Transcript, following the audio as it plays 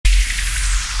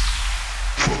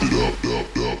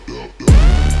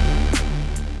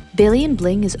Bailey and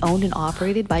Bling is owned and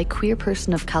operated by a queer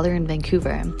person of color in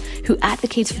Vancouver who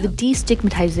advocates for the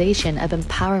destigmatization of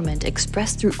empowerment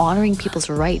expressed through honoring people's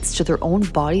rights to their own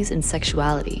bodies and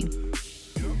sexuality.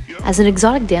 As an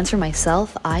exotic dancer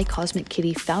myself, I, Cosmic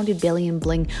Kitty, founded Bailey and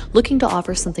Bling looking to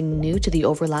offer something new to the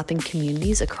overlapping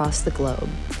communities across the globe.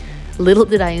 Little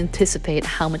did I anticipate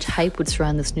how much hype would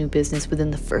surround this new business within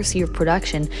the first year of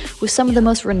production, with some of the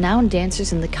most renowned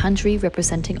dancers in the country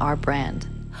representing our brand.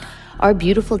 Our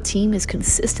beautiful team is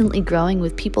consistently growing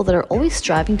with people that are always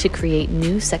striving to create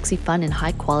new, sexy, fun, and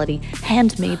high-quality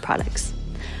handmade products.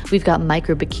 We've got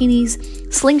micro bikinis,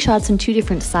 slingshots in 2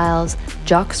 different styles,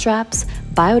 jock straps,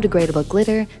 biodegradable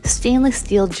glitter, stainless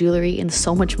steel jewelry, and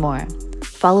so much more.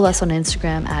 Follow us on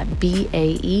Instagram at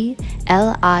BAELIEN.bling.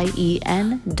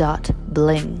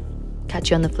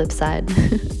 Catch you on the flip side.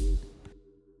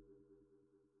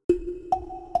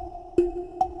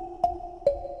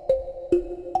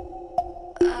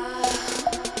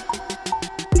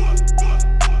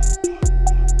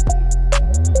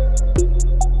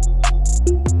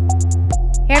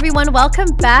 Hey everyone,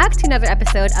 welcome back to another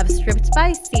episode of Stripped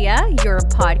by Sia, your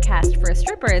podcast for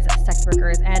strippers, sex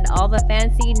workers, and all the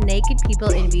fancy naked people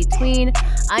in between.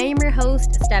 I am your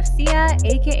host, Steph Sia,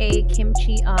 aka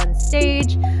Kimchi on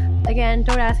Stage. Again,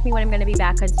 don't ask me when I'm going to be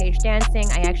back on stage dancing.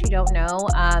 I actually don't know.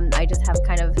 I just have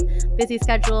kind of busy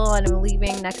schedule and I'm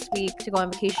leaving next week to go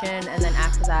on vacation, and then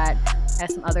after that I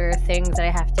have some other things that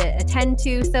I have to attend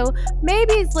to. So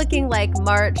maybe it's looking like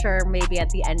March or maybe at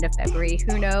the end of February.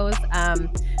 Who knows?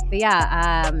 But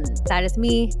yeah, that is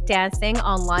me dancing.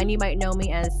 Online, you might know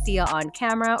me as Sia on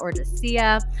camera or just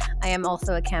Sia. I am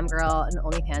also a cam girl, an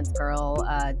OnlyFans girl,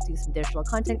 do some digital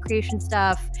content creation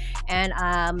stuff. And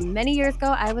many years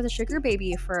ago, I was a sugar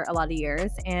baby for a lot of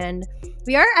years. And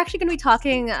we are actually going to be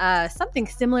talking something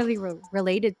similarly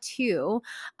related to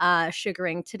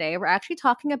sugaring today. We're actually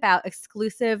talking about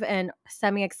exclusive and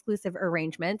semi-exclusive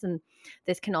arrangements. And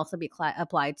this can also be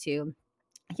applied to,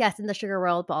 yes, in the sugar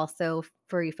world, but also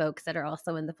for you folks that are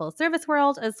also in the full service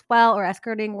world as well, or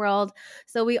escorting world.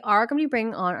 So we are going to be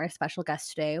bringing on our special guest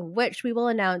today, which we will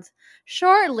announce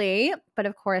shortly. But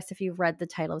of course, if you've read the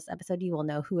title of this episode, you will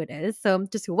know who it is. So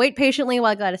just wait patiently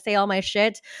while I got to say all my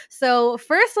shit. So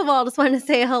first of all, just want to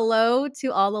say hello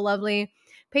to all the lovely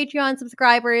Patreon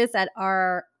subscribers that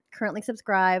are currently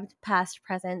subscribed, past,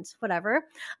 present, whatever.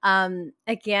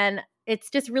 Again,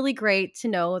 it's just really great to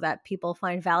know that people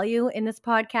find value in this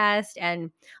podcast,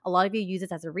 and a lot of you use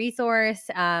this as a resource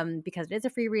because it is a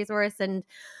free resource, and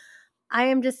I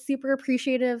am just super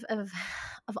appreciative of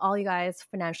all you guys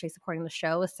financially supporting the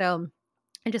show. So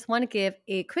I just want to give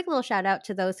a quick little shout out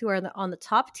to those who are on the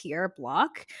top tier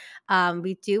block.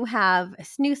 We do have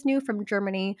Snoo from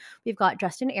Germany. We've got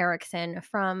Justin Erickson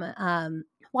from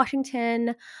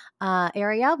Washington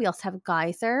area. We also have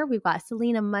Geyser. We've got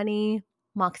Selena Money,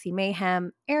 Moxie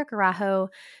Mayhem, Eric Arajo,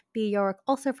 B. York,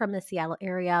 also from the Seattle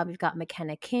area. We've got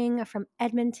McKenna King from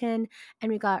Edmonton, and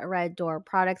we've got Red Door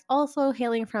Products, also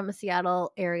hailing from the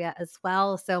Seattle area as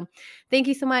well. So thank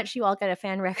you so much. You all get a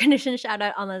fan recognition shout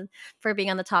out for being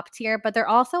on the top tier, but there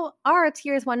also are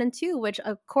tiers 1 and 2, which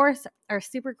of course are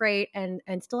super great and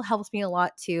still helps me a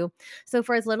lot too. So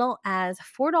for as little as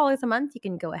 $4 a month, you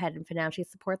can go ahead and financially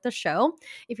support the show.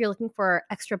 If you're looking for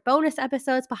extra bonus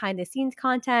episodes, behind the scenes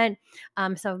content,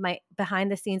 some of my behind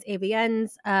the scenes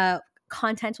AVNs,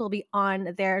 content will be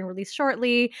on there and released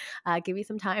shortly. Give you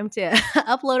some time to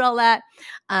upload all that,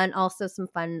 and also some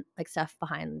fun stuff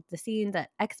behind the scenes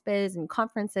at expos and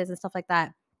conferences and stuff like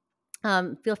that.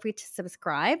 Feel free to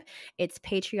subscribe. It's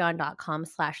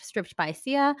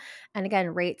patreon.com/strippedbysia. And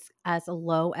again, rates as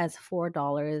low as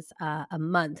 $4 a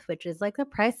month, which is like the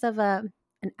price of an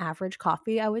average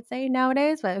coffee, I would say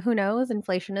nowadays, but who knows?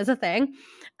 Inflation is a thing.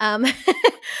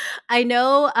 I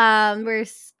know we're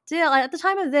still, at the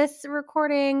time of this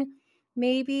recording,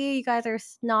 maybe you guys are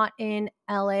not in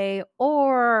LA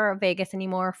or Vegas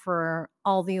anymore for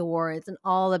all the awards and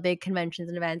all the big conventions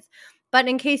and events. But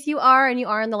in case you are, and you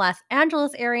are in the Los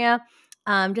Angeles area,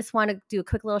 just want to do a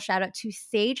quick little shout out to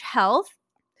Sage Health,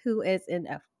 who is in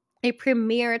a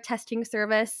premier testing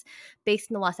service based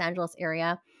in the Los Angeles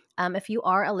area. If you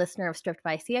are a listener of Stripped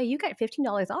by Sia, you get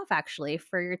 $15 off actually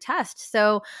for your test.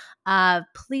 So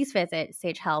please visit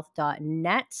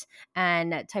sagehealth.net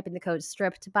and type in the code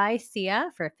Stripped by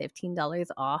Sia for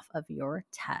 $15 off of your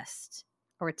test,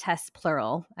 or tests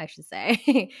plural, I should say,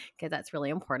 because that's really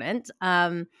important.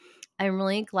 I'm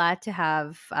really glad to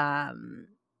have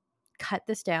cut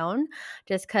this down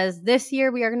just because this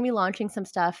year we are going to be launching some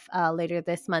stuff later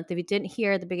this month. If you didn't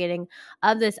hear at the beginning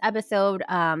of this episode,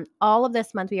 all of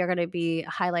this month we are going to be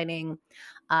highlighting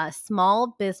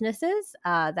small businesses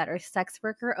that are sex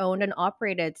worker owned and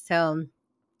operated. So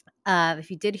if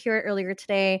you did hear it earlier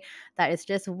today, that is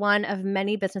just one of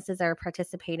many businesses that are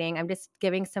participating. I'm just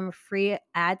giving some free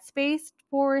ad space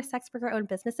for sex worker owned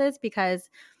businesses because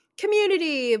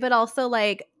community, but also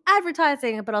like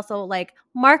advertising, but also like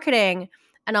marketing.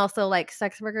 And also, like,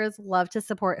 sex workers love to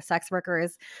support sex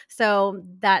workers. So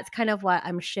that's kind of what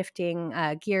I'm shifting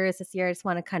gears this year. I just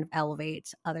want to kind of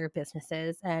elevate other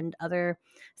businesses and other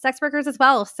sex workers as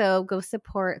well. So go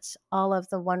support all of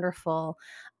the wonderful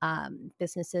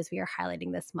businesses we are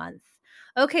highlighting this month.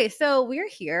 Okay, so we're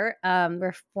here.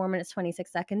 We're 4 minutes,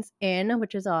 26 seconds in,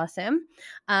 which is awesome.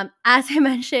 As I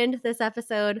mentioned, this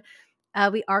episode,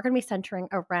 we are going to be centering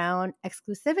around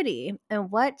exclusivity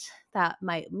and what that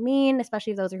might mean,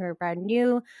 especially those who are brand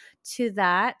new to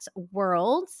that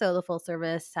world. So the full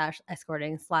service /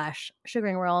 escorting /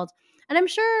 sugaring world. And I'm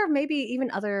sure maybe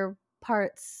even other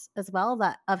parts as well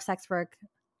that of sex work,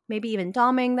 maybe even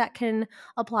doming that can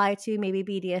apply to maybe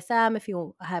BDSM if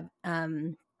you have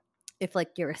if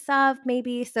like you're a sub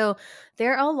maybe. So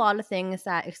there are a lot of things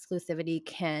that exclusivity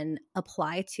can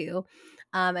apply to.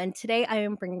 And today I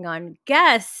am bringing on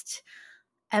guest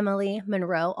Emily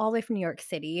Monroe, all the way from New York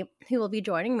City, who will be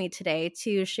joining me today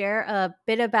to share a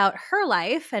bit about her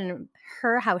life and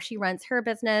how she runs her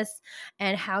business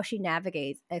and how she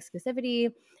navigates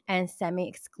exclusivity and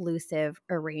semi-exclusive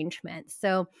arrangements.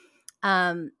 So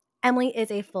Emily is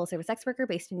a full service sex worker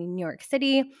based in New York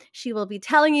City. She will be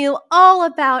telling you all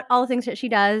about all the things that she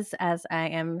does as I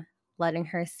am letting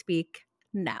her speak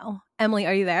now. Emily,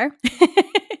 are you there?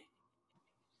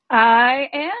 I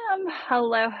am.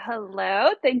 Hello,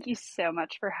 hello. Thank you so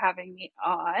much for having me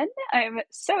on. I'm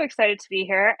so excited to be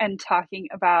here and talking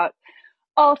about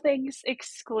all things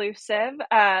exclusive.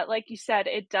 Like you said,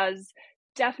 it does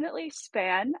definitely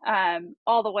span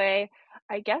all the way,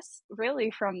 I guess,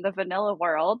 really from the vanilla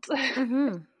world.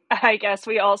 Mm-hmm. I guess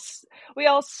we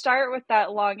all start with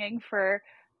that longing for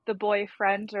the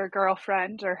boyfriend or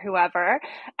girlfriend or whoever,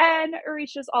 and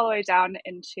reaches all the way down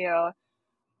into,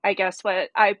 I guess, what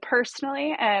I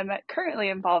personally am currently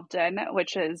involved in,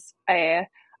 which is a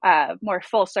more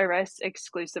full service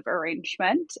exclusive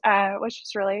arrangement, which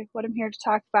is really what I'm here to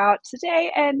talk about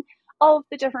today, and all of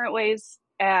the different ways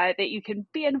that you can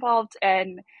be involved.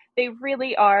 And they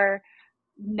really are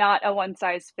not a one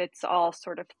size fits all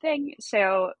sort of thing.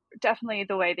 So, definitely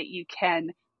the way that you can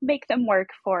make them work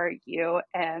for you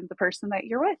and the person that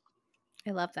you're with.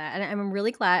 I love that. And I'm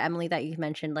really glad, Emily, that you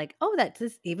mentioned like, oh, that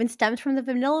this even stems from the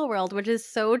vanilla world, which is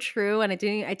so true. And I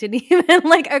didn't even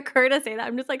like occur to say that.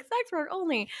 I'm just like sex work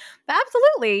only. But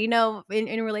absolutely,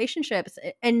 in relationships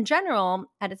in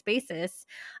general, at its basis,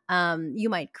 you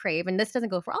might crave, and this doesn't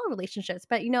go for all relationships,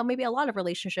 but maybe a lot of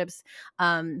relationships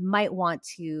might want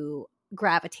to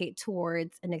gravitate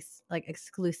towards an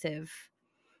exclusive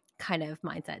kind of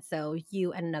mindset. So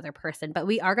you and another person. But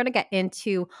we are going to get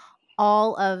into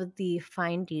all of the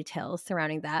fine details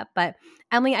surrounding that. But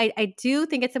Emily, I do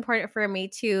think it's important for me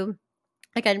to,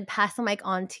 again, pass the mic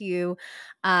on to you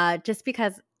just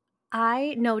because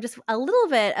I know just a little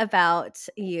bit about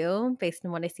you based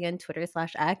on what I see on Twitter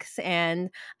 /X. And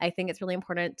I think it's really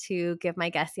important to give my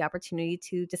guests the opportunity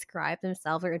to describe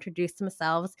themselves or introduce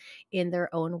themselves in their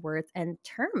own words and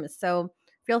terms. So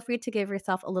feel free to give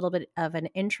yourself a little bit of an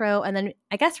intro. And then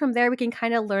I guess from there, we can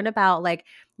kind of learn about like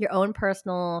your own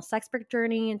personal sex work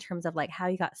journey in terms of like how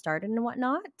you got started and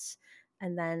whatnot.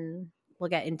 And then we'll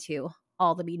get into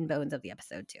all the meat and bones of the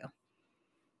episode too.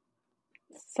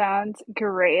 Sounds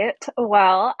great.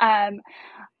 Well,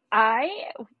 I,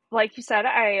 like you said,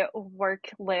 I work,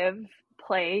 live,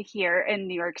 play here in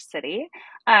New York City.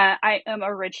 I am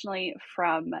originally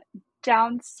from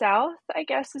down south, I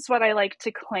guess is what I like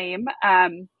to claim.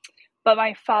 But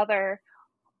my father,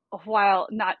 while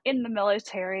not in the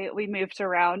military, we moved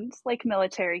around like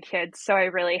military kids. So I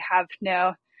really have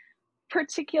no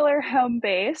particular home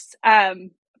base.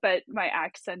 But my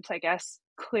accent, I guess,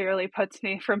 clearly puts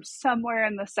me from somewhere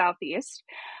in the southeast.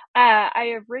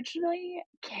 I originally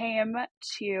came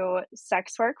to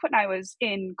sex work when I was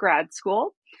in grad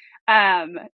school.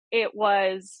 It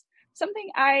was something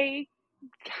I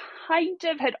kind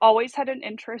of had always had an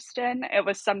interest in. It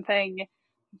was something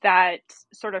that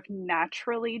sort of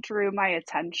naturally drew my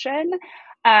attention,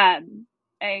 and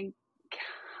kind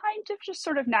of just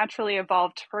sort of naturally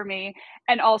evolved for me,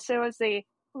 and also as a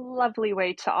lovely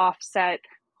way to offset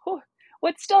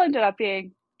what still ended up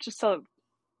being just a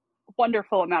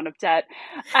wonderful amount of debt.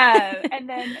 And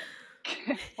then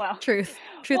well, Truth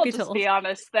we'll be just told. be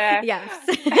honest there. Yes.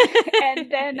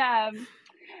 And then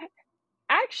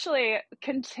actually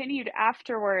continued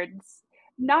afterwards,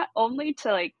 not only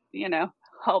to like,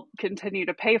 help continue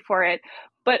to pay for it,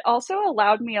 but also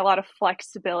allowed me a lot of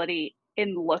flexibility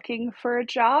in looking for a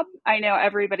job. I know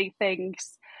everybody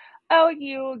thinks, oh,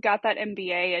 you got that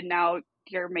MBA and now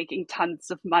you're making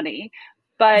tons of money.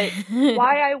 But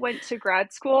why I went to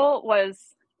grad school was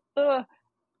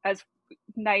as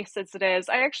nice as it is.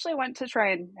 I actually went to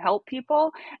try and help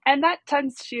people, and that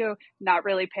tends to not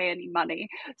really pay any money.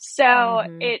 So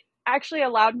Mm-hmm. it actually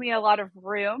allowed me a lot of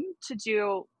room to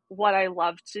do what I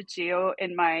love to do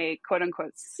in my quote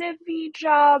unquote civvy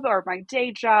job or my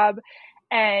day job.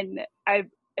 And I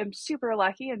am super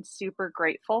lucky and super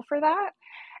grateful for that.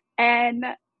 And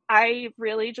I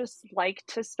really just like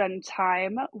to spend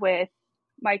time with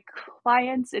my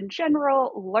clients in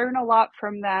general, learn a lot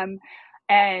from them,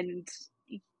 and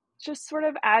just sort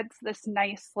of adds this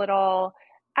nice little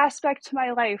aspect to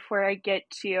my life where I get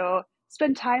to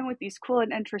spend time with these cool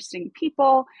and interesting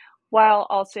people while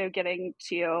also getting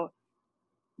to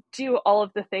do all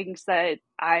of the things that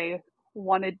I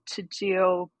wanted to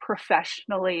do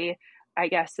professionally, I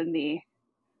guess, in the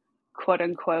quote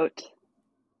unquote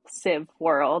civ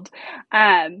world.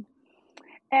 Um,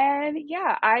 and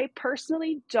yeah, I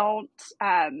personally don't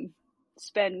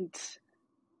spend,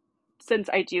 since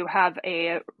I do have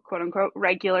a quote unquote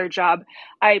regular job,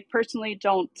 I personally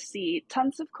don't see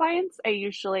tons of clients. I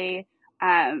usually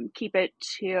keep it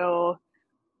to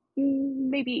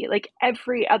maybe like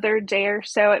every other day or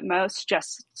so at most,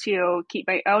 just to keep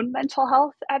my own mental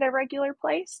health at a regular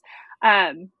place.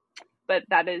 But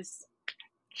that is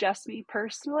just me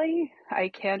personally. I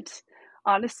can't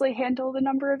honestly handle the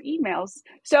number of emails.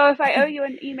 So if I owe you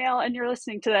an email and you're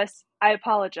listening to this, I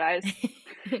apologize.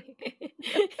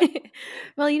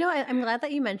 Well, I'm glad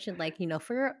that you mentioned, like,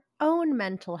 for your own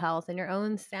mental health and your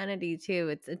own sanity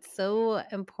too. It's so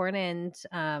important.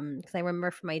 Because I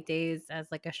remember from my days as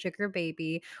like a sugar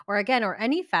baby, or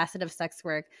any facet of sex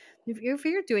work, if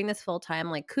you're doing this full time,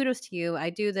 like kudos to you. I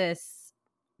do this.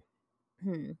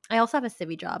 I also have a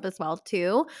civvy job as well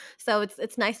too. So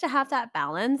it's nice to have that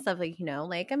balance of like,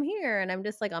 like I'm here and I'm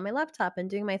just like on my laptop and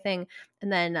doing my thing.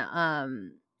 And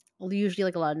then usually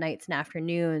like a lot of nights and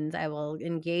afternoons I will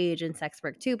engage in sex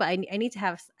work too. But I need to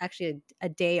have actually a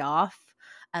day off,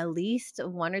 at least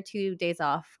 1 or 2 days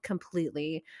off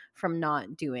completely from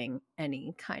not doing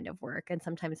any kind of work. And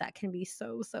sometimes that can be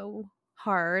so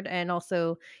hard. And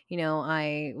also,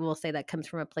 I will say that comes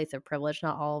from a place of privilege.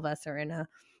 Not all of us are in a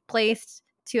place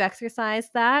to exercise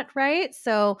that, right?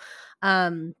 So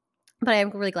but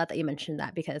I'm really glad that you mentioned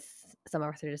that, because some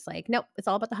of us are just like, nope, it's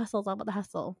all about the hustle, it's all about the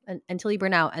hustle, and until you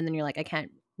burn out and then you're like, I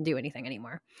can't do anything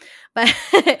anymore. But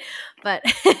but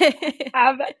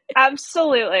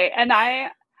Absolutely. And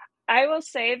I will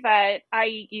say that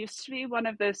I used to be one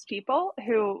of those people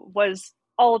who was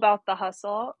all about the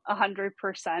hustle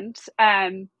 100%.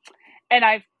 And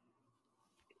I've,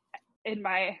 in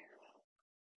my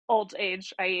old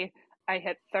age, I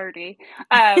hit 30.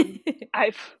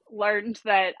 I've learned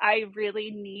that I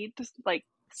really need like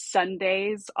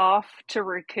Sundays off to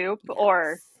recoup,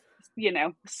 or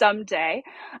yes, someday,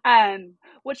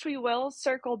 which we will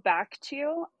circle back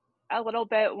to a little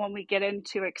bit when we get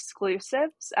into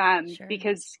exclusives, sure.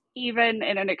 because even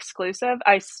in an exclusive,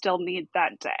 I still need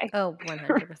that day, Oh,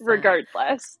 100%.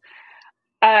 regardless.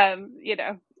 You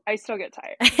know, I still get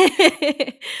tired.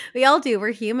 We all do.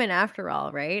 We're human after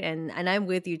all, right? And I'm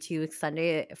with you too.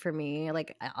 Sunday for me,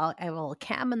 like I will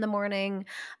cam in the morning,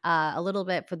 a little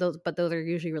bit for those, but those are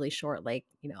usually really short. Like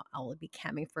I'll be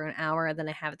camming for an hour, then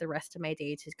I have the rest of my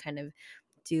day to kind of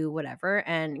do whatever.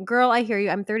 And girl, I hear you.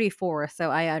 I'm 34, so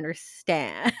I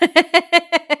understand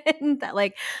that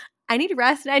like I need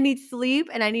rest and I need sleep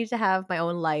and I need to have my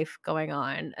own life going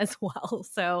on as well.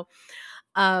 So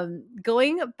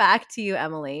going back to you,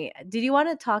 Emily, did you want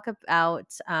to talk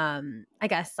about I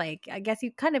guess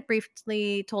you kind of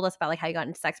briefly told us about like how you got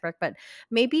into sex work, but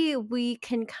maybe we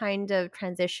can kind of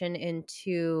transition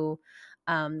into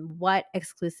what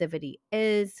exclusivity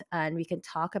is, and we can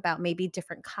talk about maybe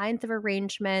different kinds of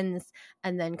arrangements,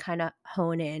 and then kind of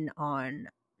hone in on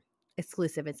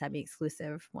exclusive and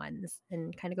semi-exclusive ones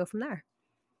and kind of go from there.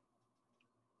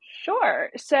 Sure.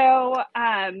 So,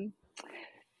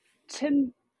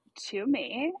 to to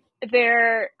me,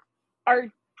 there are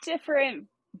different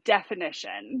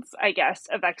definitions, I guess,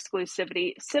 of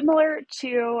exclusivity, similar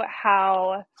to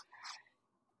how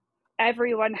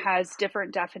everyone has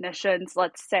different definitions,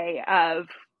 let's say, of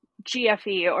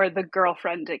GFE or the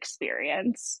girlfriend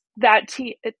experience.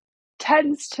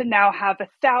 tends to now have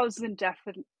 1,000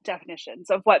 definitions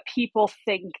of what people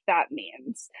think that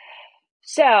means.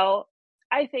 So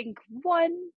I think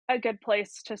a good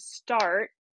place to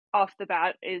start off the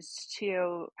bat is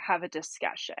to have a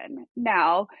discussion.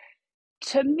 Now,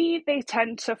 to me, they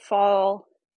tend to fall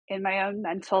in my own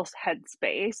mental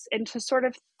headspace into sort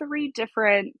of 3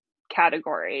 different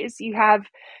categories. You have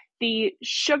the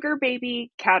sugar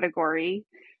baby category,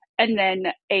 and then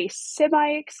a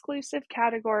semi-exclusive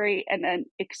category, and an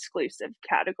exclusive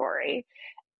category.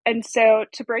 And so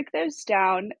to break those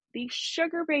down, the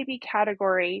sugar baby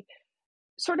category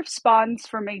sort of spawns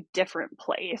from a different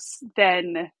place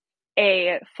than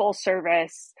a full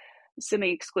service,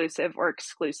 semi-exclusive, or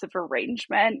exclusive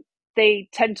arrangement. They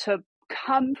tend to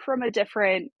come from a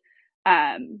different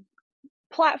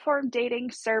platform,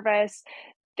 dating service.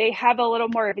 They have a little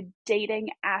more of a dating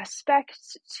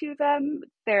aspect to them.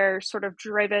 They're sort of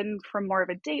driven from more of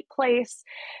a date place,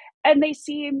 and they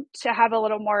seem to have a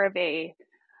little more of a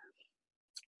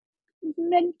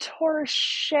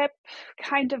mentorship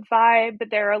kind of vibe, but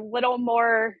they're a little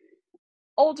more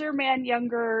older man,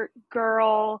 younger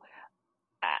girl.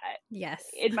 Yes.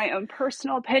 In my own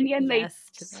personal opinion, yes,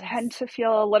 they tend to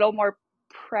feel a little more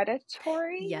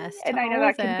predatory. Yes, and I know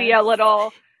that can be a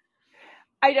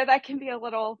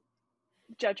little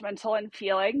judgmental in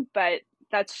feeling, but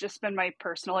that's just been my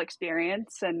personal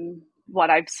experience and what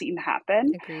I've seen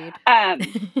happen. Agreed.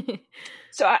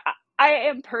 So I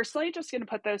am personally just going to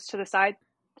put those to the side.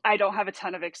 I don't have a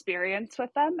ton of experience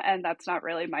with them, and that's not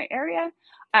really my area.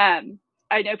 I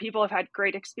know people have had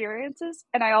great experiences,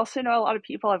 and I also know a lot of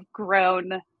people have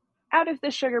grown out of the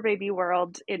sugar baby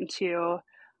world into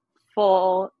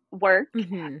full work.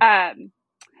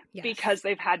 Yes. Because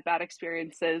they've had bad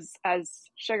experiences as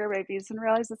sugar babies and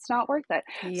realize it's not worth it.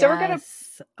 Yes. So we're going to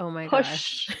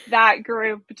push that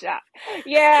group down.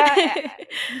 Yeah.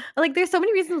 Like, there's so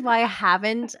many reasons why I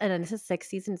haven't, and this is 6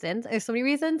 seasons in, there's so many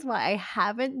reasons why I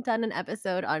haven't done an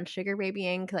episode on sugar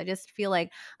babying, because I just feel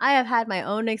like I have had my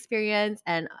own experience,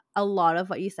 and a lot of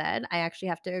what you said I actually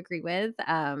have to agree with.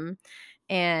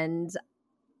 And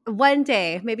one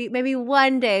day, maybe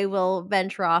one day, we'll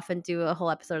venture off and do a whole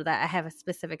episode of that. I have a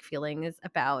specific feelings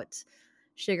about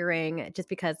sugaring, just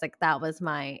because like that was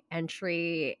my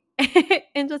entry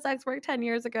into sex work 10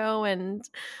 years ago, and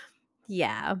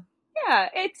yeah,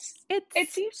 it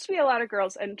seems to be a lot of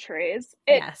girls' entries.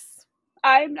 Yes.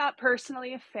 I'm not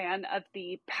personally a fan of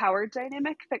the power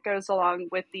dynamic that goes along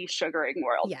with the sugaring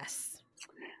world. Yes.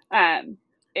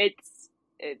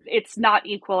 It's not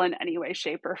equal in any way,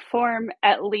 shape, or form.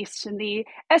 At least in the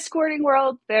escorting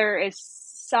world, there is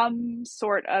some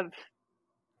sort of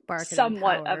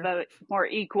somewhat of a more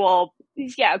equal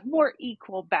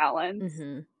balance,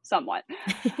 somewhat.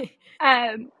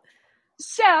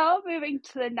 So moving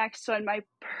to the next one, my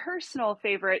personal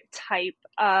favorite type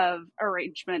of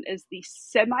arrangement is the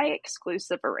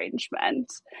semi-exclusive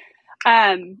arrangement.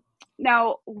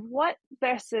 Now, what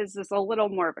this is a little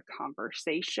more of a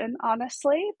conversation,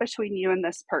 honestly, between you and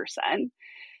this person.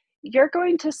 You're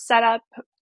going to set up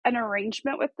an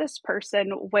arrangement with this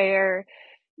person where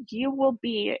you will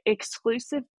be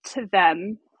exclusive to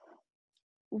them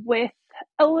with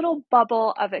a little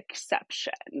bubble of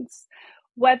exceptions.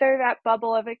 Whether that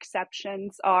bubble of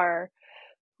exceptions are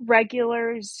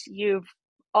regulars you've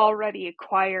already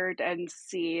acquired and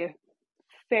see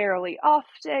fairly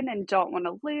often and don't want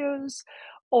to lose,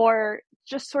 or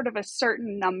just sort of a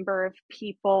certain number of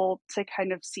people to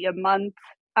kind of see a month.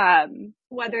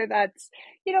 Whether that's,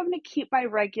 I'm going to keep my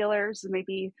regulars,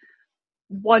 maybe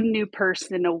one new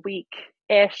person a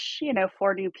week-ish,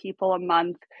 4 new people a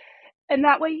month. And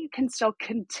that way you can still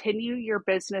continue your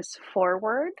business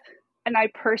forward. And I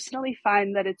personally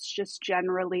find that it's just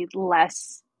generally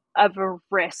less of a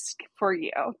risk for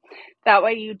you. That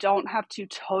way you don't have to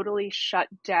totally shut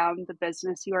down the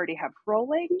business you already have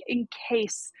rolling in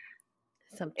case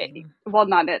not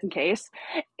in case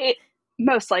it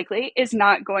most likely is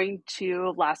not going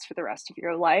to last for the rest of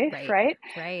your life, right?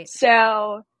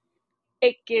 So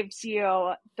it gives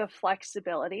you the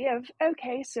flexibility of,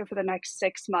 okay, so for the next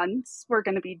 6 months we're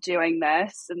going to be doing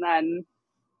this, and then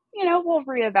we'll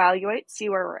reevaluate, see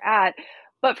where we're at.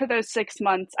 But for those 6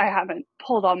 months, I haven't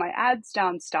pulled all my ads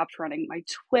down, stopped running my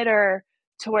Twitter,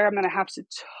 to where I'm going to have to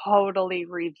totally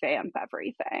revamp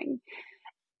everything.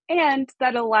 And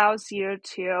that allows you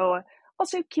to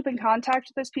also keep in contact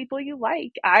with those people you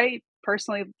like. I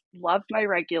personally love my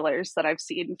regulars that I've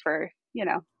seen for,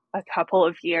 a couple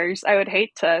of years. I would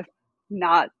hate to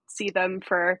not see them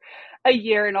for a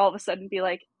year and all of a sudden be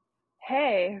like,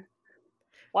 hey,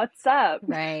 what's up?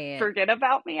 Right. Forget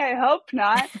about me? I hope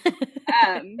not.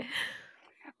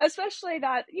 especially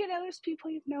that, there's people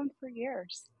you've known for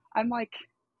years. I'm like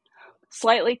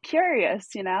slightly curious,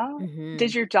 Mm-hmm.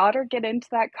 did your daughter get into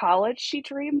that college she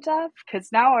dreamed of?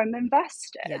 Because now I'm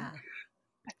invested. Yeah.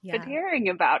 Been Yeah. hearing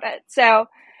about it. So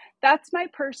that's my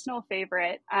personal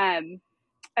favorite.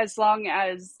 As long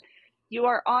as you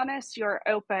are honest, you're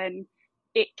open,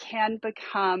 it can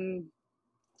become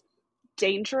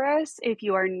dangerous if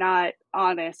you are not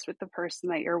honest with the person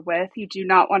that you're with. You do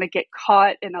not want to get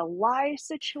caught in a lie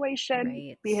situation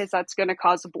Right. because that's going to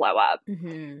cause a blow up.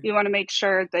 Mm-hmm. You want to make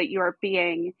sure that you are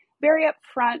being very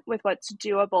upfront with what's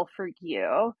doable for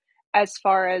you as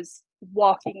far as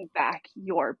walking back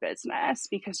your business,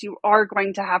 because you are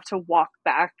going to have to walk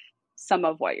back some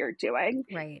of what you're doing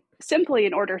Right. simply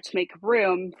in order to make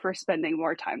room for spending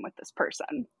more time with this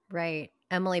person. Right.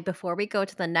 Emily, before we go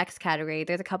to the next category,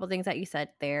 there's a couple things that you said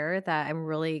there that I'm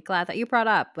really glad that you brought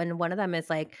up. And one of them is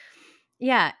like,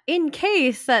 yeah, in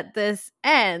case that this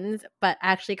ends, but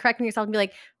actually correcting yourself and be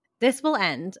like, this will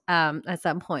end at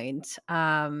some point.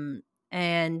 And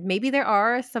maybe there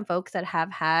are some folks that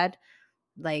have had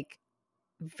like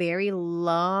very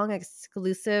long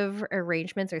exclusive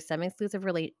arrangements or semi-exclusive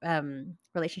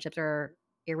relationships or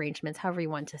arrangements, however you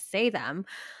want to say them,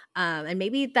 and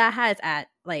maybe that has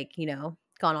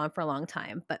gone on for a long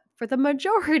time, but for the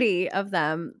majority of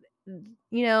them,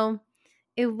 you know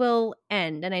it will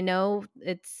end. And I know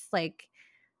it's like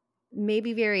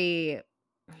maybe very,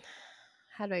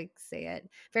 how do I say it,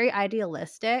 very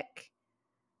idealistic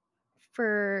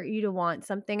for you to want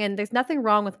something, and there's nothing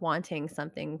wrong with wanting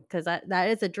something, because that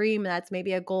is a dream. That's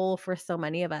maybe a goal for so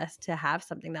many of us, to have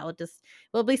something that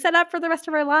will be set up for the rest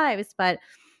of our lives. But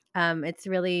it's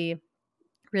really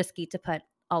risky to put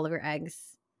all of your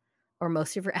eggs or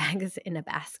most of your eggs in a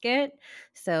basket.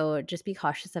 So just be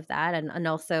cautious of that. And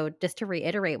also, just to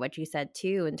reiterate what you said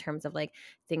too, in terms of like,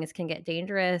 things can get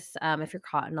dangerous if you're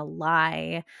caught in a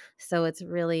lie. So it's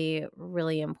really,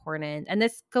 really important. And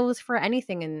this goes for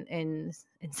anything in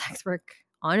sex work,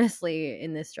 honestly,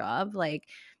 in this job, like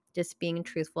just being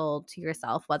truthful to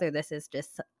yourself, whether this is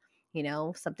just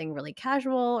something really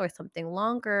casual or something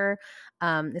longer.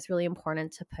 It's really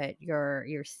important to put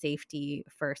your safety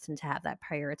first and to have that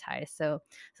prioritized. So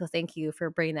thank you for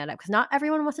bringing that up, because not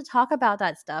everyone wants to talk about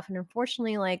that stuff, and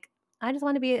unfortunately, like, I just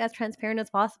want to be as transparent as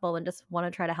possible and just want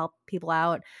to try to help people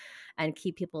out and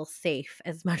keep people safe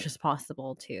as much as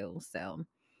possible too. So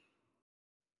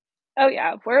Oh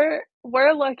yeah,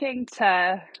 we're looking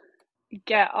to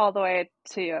get all the way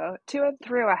to and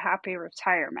through a happy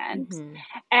retirement. mhm.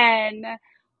 And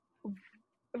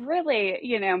really,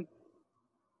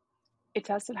 it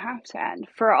doesn't have to end.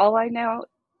 For all I know,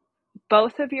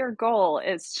 both of your goal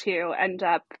is to end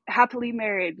up happily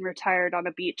married and retired on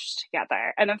a beach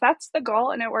together. And if that's the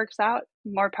goal and it works out,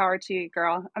 more power to you,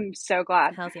 girl. I'm so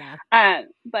glad. Hells yeah.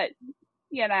 But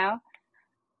you know,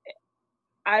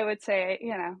 I would say,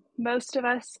 most of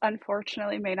us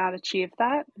unfortunately may not achieve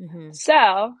that. Mhm.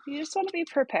 So you just want to be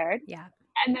prepared. Yeah.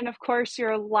 And then, of course,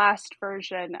 your last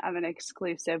version of an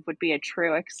exclusive would be a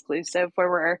true exclusive, where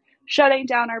we're shutting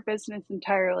down our business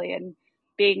entirely and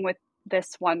being with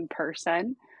this one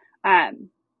person.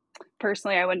 Um,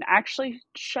 Personally, I wouldn't actually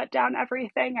shut down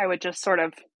everything. I would just sort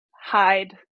of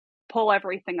hide, pull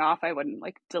everything off. I wouldn't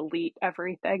like delete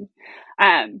everything,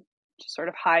 um, just sort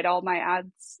of hide all my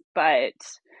ads. But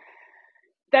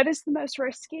that is the most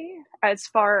risky as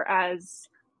far as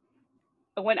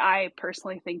when I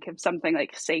personally think of something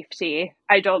like safety.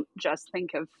 I don't just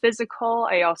think of physical,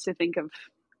 I also think of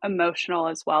emotional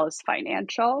as well as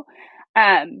financial.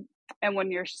 Um, and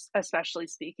when you're especially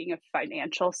speaking of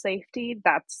financial safety,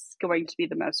 that's going to be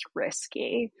the most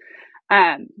risky.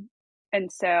 Um, and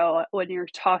so when you're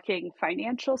talking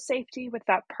financial safety with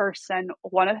that person,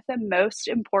 one of the most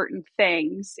important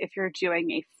things, if you're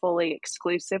doing a fully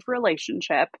exclusive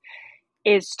relationship,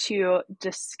 is to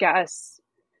discuss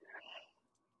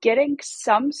getting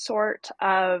some sort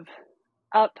of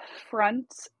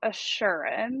upfront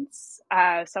assurance,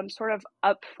 some sort of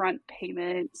upfront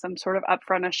payment, some sort of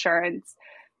upfront assurance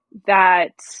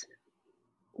that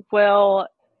will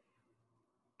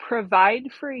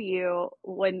provide for you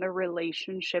when the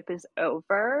relationship is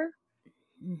over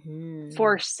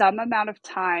for Mhm. some amount of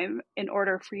time in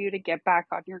order for you to get back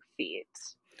on your feet.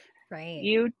 Right.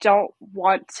 You don't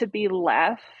want to be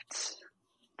left.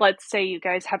 Let's say you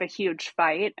guys have a huge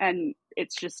fight and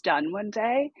it's just done one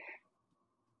day,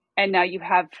 and now you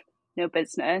have no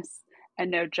business and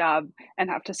no job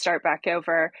and have to start back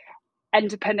over. And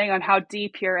depending on how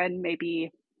deep you're in,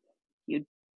 maybe you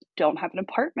don't have an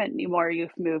apartment anymore.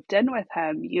 You've moved in with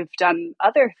him. You've done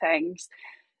other things.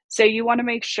 So you want to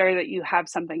make sure that you have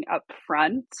something up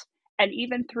front. And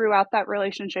even throughout that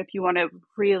relationship, you want to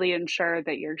really ensure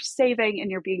that you're saving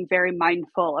and you're being very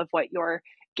mindful of what you're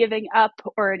giving up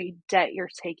or any debt you're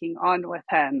taking on with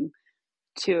him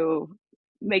to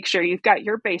make sure you've got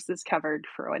your bases covered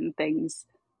for when things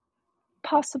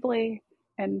possibly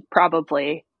and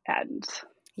probably end.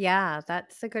 Yeah,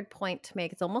 that's a good point to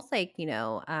make. It's almost like,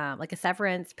 like a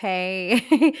severance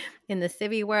pay in the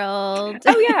civvy world.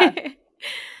 Oh yeah.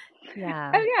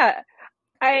 Yeah. Oh yeah.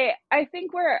 I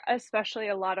think where especially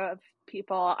a lot of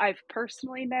people I've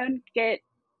personally known get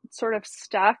sort of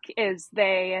stuck is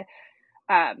they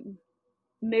um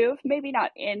move maybe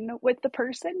not in with the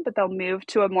person, but they'll move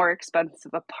to a more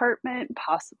expensive apartment,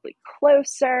 possibly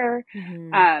closer.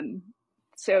 Hmm. Um,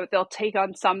 so they'll take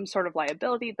on some sort of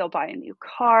liability, they'll buy a new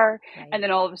car, and Right.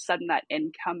 then all of a sudden that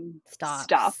income Stops.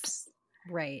 stops.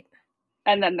 Right.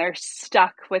 And then they're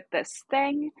stuck with this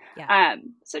thing. Yeah.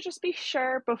 So just be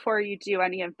sure before you do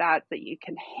any of that that you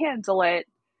can handle it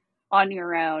on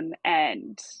your own.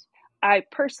 And I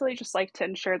personally just like to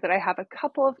ensure that I have a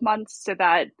couple of months so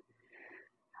that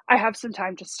I have some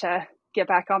time just to get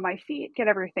back on my feet, get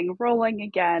everything rolling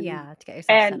again. Yeah. To get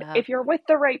yourself set And up. if you're with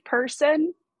the right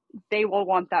person, they will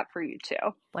want that for you too.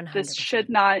 This 100%. should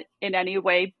not in any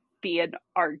way be an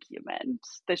argument.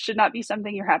 This should not be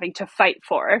something you're having to fight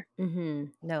for. Mm-hmm.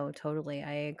 No, totally.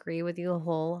 I agree with you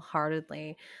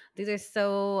wholeheartedly. These are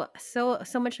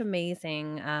so much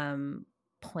amazing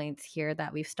points here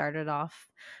that we've started off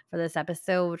for this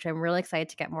episode, which I'm really excited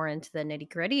to get more into the nitty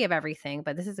gritty of everything.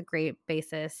 But this is a great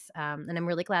basis. And I'm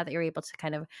really glad that you're able to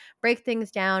kind of break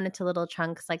things down into little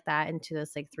chunks like that, into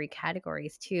those like three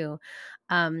categories too.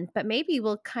 But maybe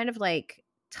we'll kind of like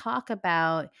talk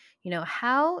about,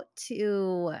 how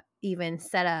to even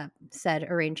set up said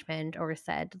arrangement or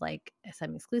said like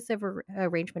some exclusive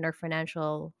arrangement or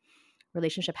financial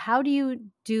relationship. How do you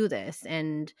do this?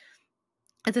 And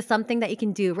is this something that you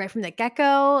can do right from the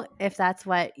get-go if that's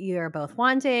what you're both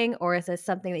wanting, or is this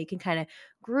something that you can kind of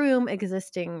groom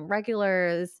existing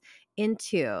regulars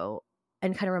into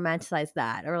and kind of romanticize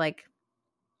that, or like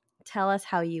tell us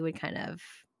how you would kind of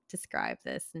describe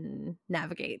this and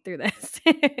navigate through this?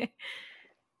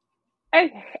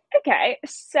 Okay,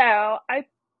 so I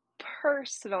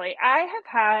personally, I have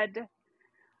had,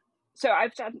 so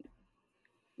I've done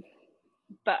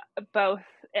both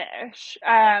ish.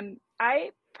 I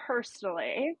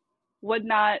personally would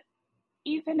not,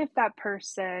 even if that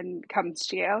person comes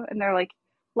to you and they're like,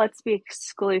 let's be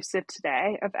exclusive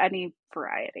today of any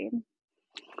variety.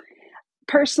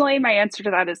 Personally, my answer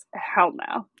to that is hell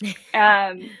no.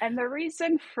 And the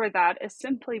reason for that is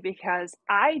simply because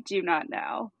I do not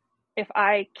know if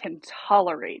I can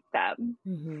tolerate them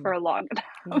Mm-hmm. for long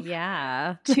enough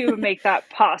Yeah. to make that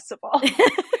possible.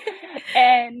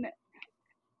 And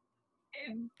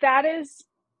that is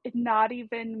not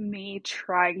even me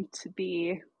trying to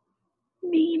be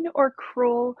mean or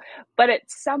cruel, but at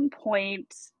some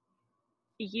point,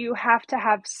 you have to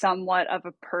have somewhat of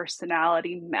a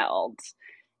personality meld.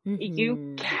 You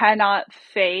Mm-hmm. cannot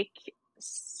fake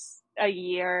a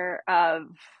year of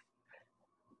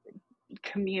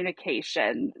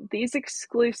communication. These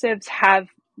exclusives have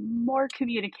more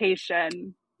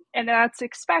communication, and that's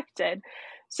expected.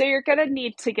 So you're going to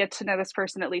need to get to know this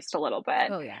person at least a little bit.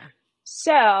 Oh yeah.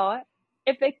 So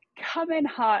if they come in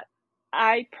hot,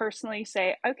 I personally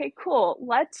say, okay, cool,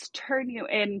 let's turn you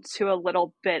into a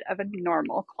little bit of a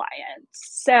normal client.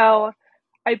 So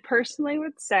I personally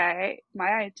would say my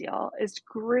ideal is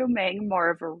grooming more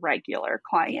of a regular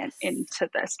client Yes. into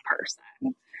this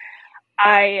person.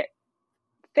 I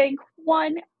think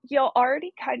one, you'll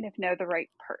already kind of know the right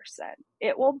person.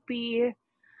 It will be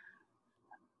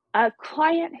a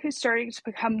client who's starting to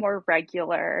become more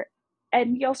regular,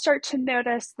 and you'll start to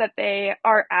notice that they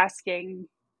are asking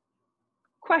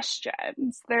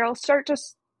questions. They'll start to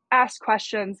ask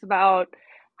questions about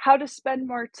how to spend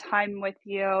more time with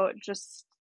you, just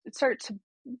start to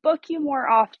book you more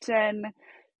often,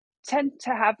 tend to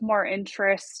have more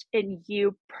interest in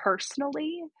you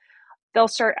personally. They'll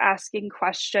start asking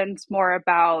questions more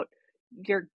about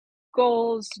your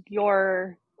goals,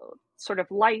 your sort of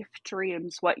life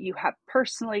dreams, what you have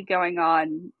personally going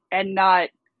on, and not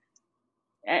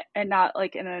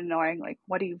like in an annoying like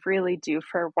what do you really do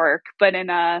for work, but in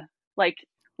a like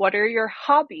what are your In a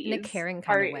hobbies? caring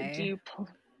kind Are of do way. you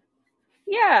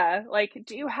yeah, like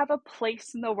do you have a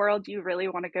place in the world you really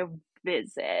want to go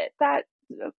visit? That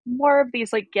more of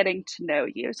these like getting to know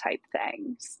you type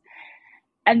things.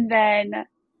 And then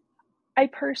I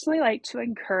personally like to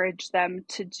encourage them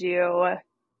to do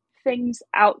things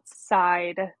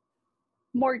outside,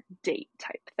 more date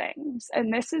type things.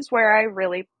 And this is where I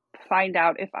really find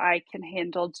out if I can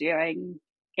handle doing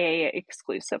a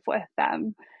exclusive with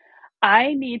them.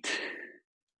 I need to,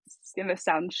 it's going to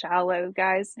sound shallow,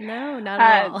 guys. No, not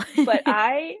at all. But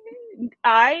I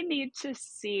need to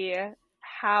see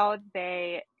how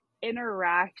they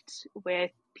interact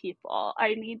with people.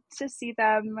 I need to see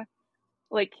them,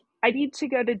 like, I need to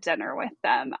go to dinner with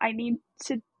them. I need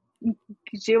to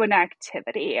do an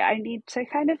activity. I need to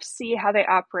kind of see how they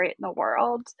operate in the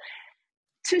world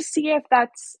to see if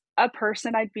that's a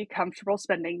person I'd be comfortable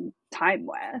spending time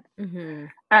with. Mm-hmm.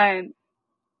 Um,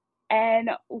 and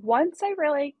once I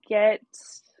really get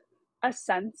a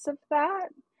sense of that,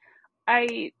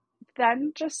 I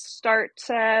then just start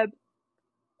to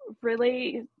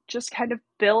really just kind of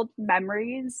build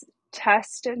memories,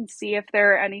 test and see if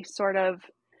there are any sort of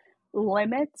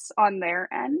limits on their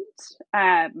end.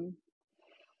 Um,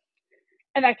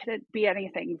 and that could be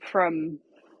anything from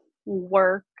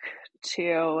work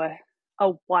to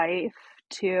a wife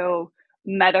to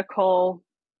medical,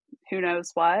 who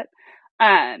knows what.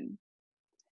 Um,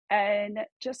 and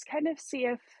just kind of see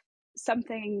if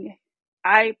something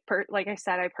like I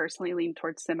said, I personally lean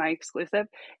towards semi-exclusive.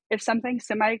 If something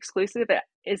semi-exclusive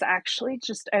is actually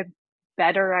just a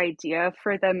better idea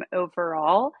for them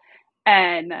overall,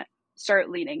 and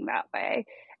start leaning that way.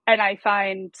 And I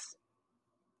find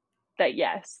that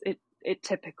yes, it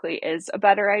typically is a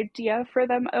better idea for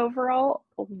them overall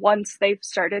once they've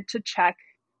started to check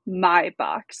my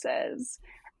boxes.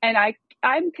 And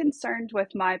I'm concerned with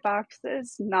my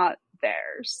boxes, not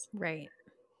theirs. Right.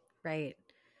 Right.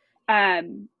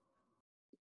 Um,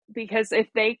 because if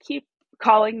they keep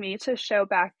calling me to show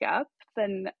back up,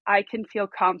 then I can feel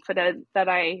confident that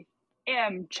I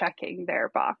am checking their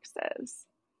boxes.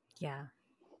 Yeah.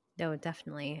 No,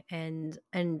 definitely. And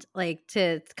like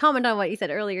to comment on what you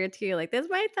said earlier too, like this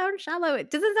might sound shallow.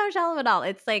 It doesn't sound shallow at all.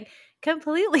 It's like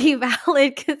completely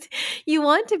valid because you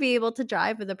want to be able to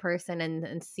drive with a person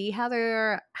and see how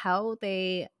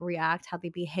they react, how they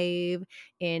behave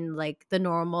in like the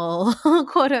normal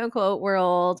quote unquote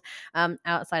world,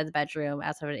 outside of the bedroom,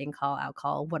 outside of an in call, out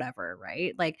call, whatever,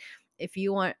 right? Like if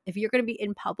you're gonna be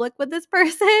in public with this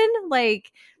person,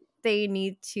 like they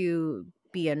need to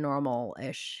be a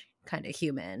normal-ish kind of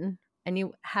human, and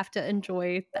you have to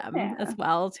enjoy them Yeah. as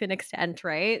well to an extent,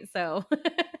 right? So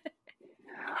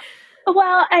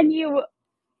Well,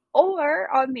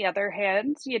 or on the other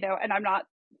hand, and I'm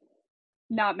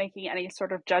not making any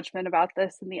sort of judgment about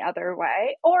this in the other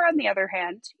way. Or on the other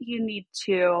hand, you need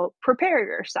to prepare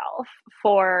yourself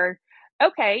for,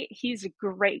 okay, he's a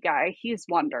great guy, he's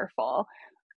wonderful.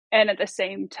 And at the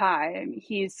same time,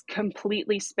 he's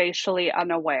completely spatially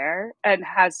unaware and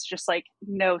has just like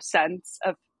no sense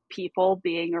of people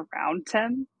being around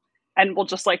him and will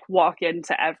just like walk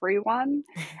into everyone.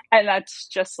 And that's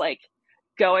just like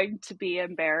going to be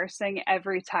embarrassing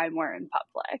every time we're in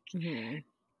public.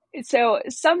 mm-hmm. So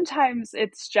sometimes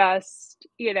it's just,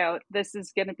 this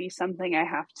is going to be something I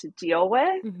have to deal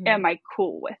with. Mm-hmm. Am I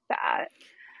cool with that?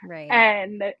 Right.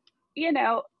 And, you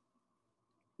know,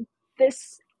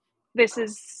 this this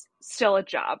is still a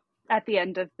job at the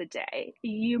end of the day.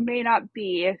 You may not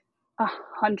be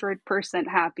 100%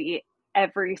 happy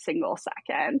every single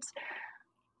second,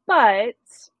 but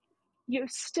you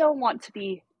still want to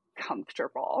be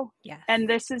comfortable. Yes. And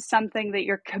this is something that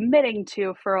you're committing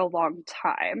to for a long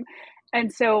time.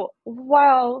 And so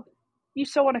while you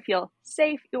still want to feel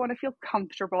safe, you want to feel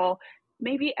comfortable,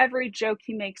 maybe every joke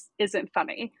he makes isn't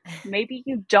funny. Maybe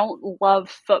you don't love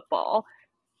football,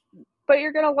 but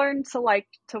you're going to learn to like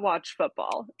to watch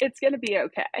football. It's going to be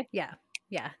okay. Yeah.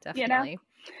 Yeah, definitely.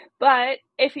 But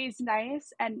if he's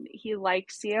nice and he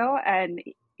likes you and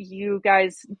you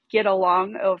guys get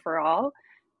along overall,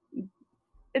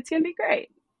 it's going to be great.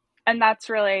 And that's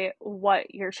really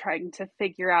what you're trying to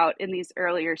figure out in these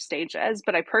earlier stages.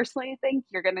 But I personally think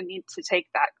you're going to need to take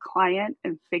that client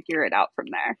and figure it out from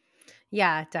there.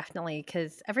 Yeah, definitely.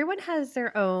 Because everyone has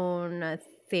their own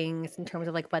things in terms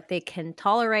of like what they can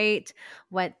tolerate,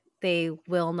 what they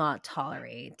will not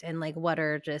tolerate, and like what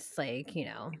are just like,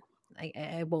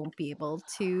 I won't be able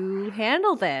to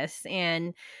handle this.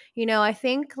 And, I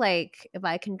think like if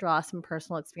I can draw some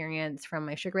personal experience from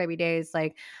my sugar baby days,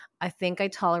 like I think I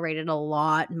tolerated a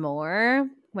lot more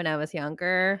when I was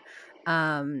younger.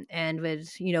 And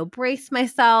would, brace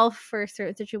myself for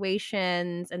certain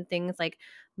situations and things like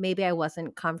maybe I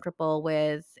wasn't comfortable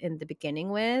with in the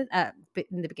beginning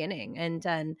and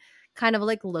then kind of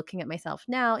like looking at myself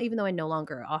now, even though I no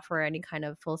longer offer any kind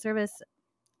of full service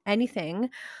anything.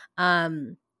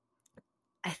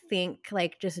 I think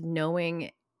like just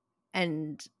knowing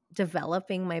and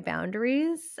developing my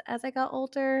boundaries as I got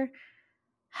older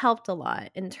helped a lot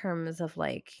in terms of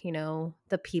like,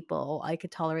 the people. I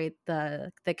could tolerate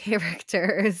the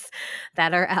characters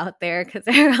that are out there, because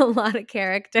there are a lot of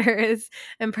characters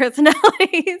and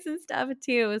personalities and stuff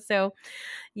too. So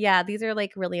yeah, these are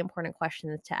like really important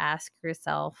questions to ask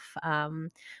yourself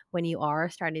when you are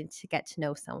starting to get to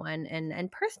know someone. And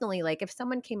personally, like if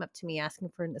someone came up to me asking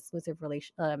for an exclusive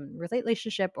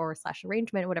relationship or slash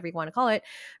arrangement, whatever you want to call it,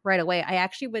 right away, I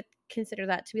actually would consider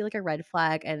that to be like a red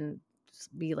flag and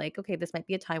just be like, okay, this might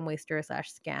be a time waster slash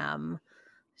scam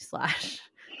slash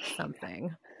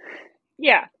something.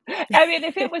 Yeah. I mean,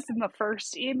 if it was in the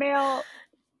first email,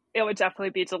 it would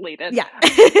definitely be deleted. Yeah.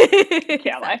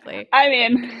 Exactly. I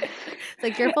mean, it's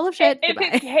like, you're full of shit. If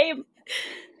Goodbye. it came,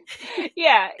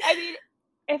 yeah, I mean,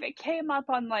 if it came up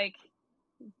on like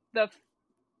the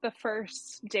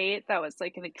first date that was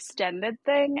like an extended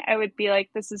thing, I would be like,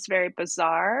 this is very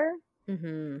bizarre,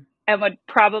 and would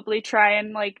probably try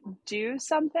and like do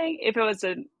something. If it was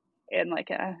in like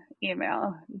a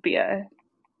email, it'd be a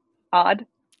odd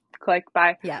click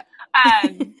bye. Yeah.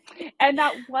 And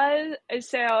that was,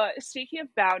 so speaking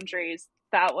of boundaries,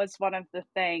 that was one of the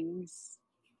things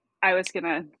I was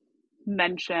gonna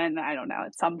mention, I don't know,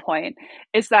 at some point,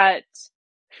 is that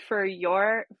for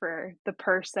the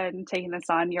person taking this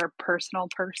on, your personal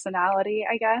personality,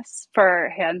 I guess, for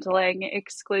handling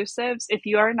exclusives, if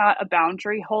you are not a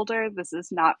boundary holder, this is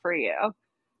not for you.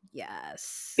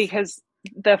 Yes. Because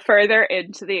the further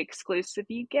into the exclusive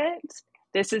you get,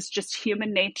 this is just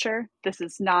human nature. This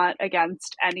is not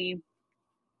against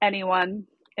anyone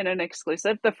in an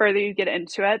exclusive. The further you get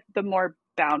into it, the more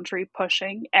boundary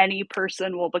pushing any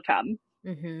person will become.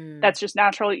 That's just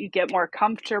natural. You get more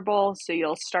comfortable, so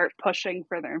you'll start pushing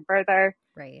further and further.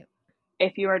 Right.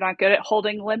 If you are not good at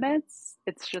holding limits,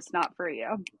 it's just not for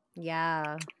you.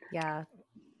 Yeah. Yeah.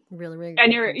 Really, really.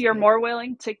 And you're more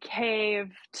willing to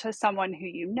cave to someone who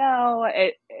you know.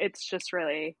 It's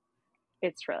really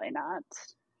not.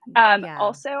 Yeah.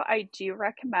 Also, I do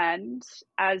recommend,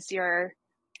 as you're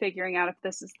figuring out if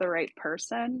this is the right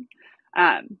person,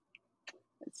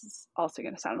 this is also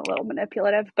going to sound a little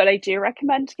manipulative, but I do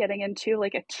recommend getting into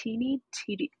like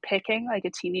picking like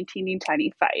a teeny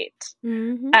tiny fight,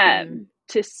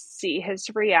 to see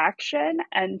his reaction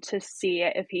and to see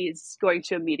if he's going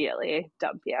to immediately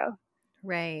dump you.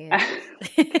 Right.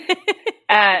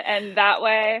 And that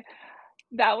way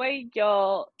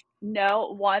you'll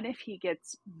know, one, if he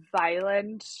gets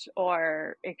violent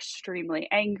or extremely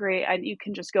angry, and you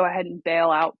can just go ahead and bail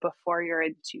out before you're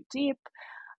in too deep.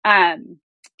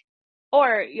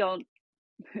 Or you'll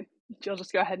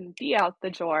just go ahead and be out the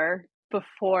door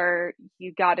before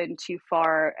you got in too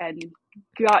far and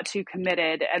got too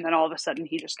committed, and then all of a sudden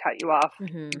he just cut you off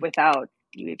without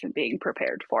you even being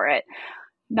prepared for it.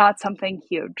 Not something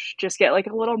huge. Just get like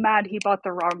a little mad he bought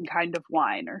the wrong kind of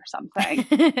wine or something.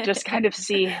 Just kind of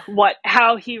see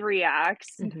how he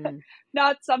reacts.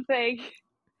 Not something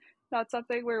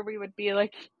where we would be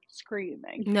like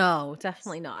screaming. No,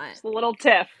 definitely not. Just a little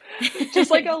tiff.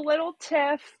 Just like a little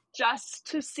tiff, just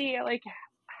to see like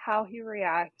how he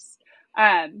reacts.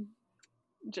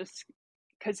 Just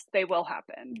because they will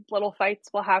happen. Little fights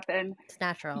will happen. It's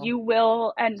natural. You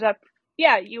will end up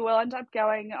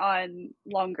going on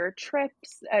longer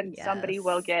trips, and somebody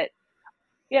will get,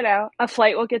 a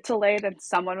flight will get delayed and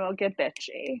someone will get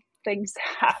bitchy. Things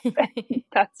happen.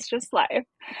 That's just life.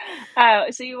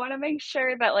 So you want to make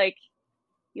sure that like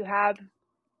you have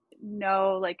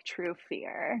no like true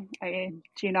fear. I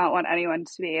do not want anyone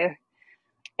to be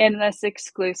in this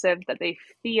exclusive that they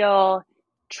feel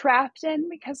trapped in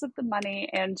because of the money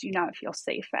and do not feel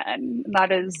safe in. And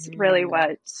that is really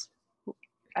what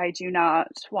I do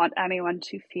not want anyone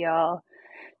to feel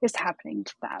is happening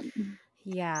to them.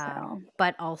 Yeah. So.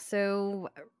 But also,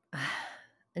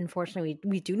 unfortunately,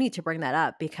 we do need to bring that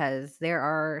up, because there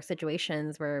are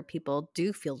situations where people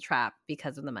do feel trapped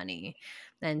because of the money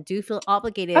and do feel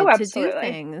obligated to do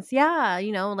things. Yeah.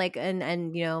 Like,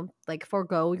 and like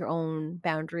forego your own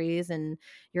boundaries and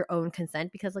your own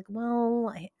consent because like,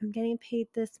 well, I'm getting paid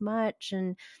this much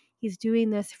and he's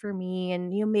doing this for me. And,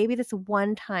 maybe this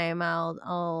one time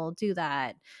I'll do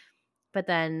that. But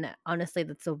then honestly,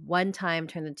 that's a one time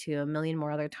turned into a million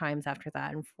more other times after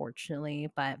that, unfortunately.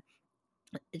 But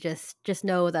just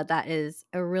know that is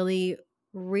a really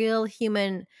real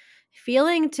human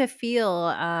feeling to feel.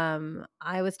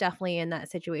 I was definitely in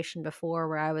that situation before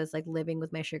where I was like living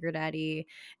with my sugar daddy,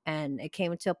 and it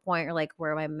came to a point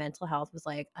where my mental health was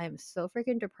like, I'm so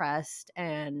freaking depressed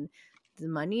and the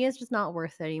money is just not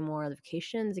worth it anymore. The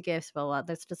vacations, the gifts, blah, blah,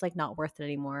 that's just like not worth it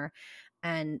anymore.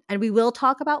 And we will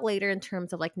talk about later in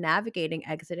terms of like navigating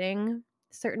exiting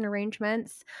certain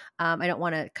arrangements. I don't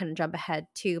want to kind of jump ahead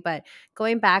too, but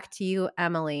going back to you,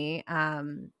 Emily, I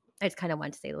just kind of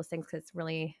want to say those things because it's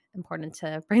really important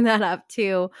to bring that up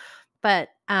too. But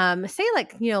say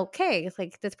like, okay, it's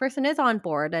like this person is on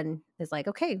board and is like,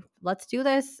 okay, let's do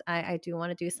this. I do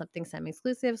want to do something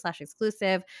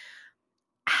semi-exclusive/exclusive.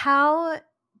 How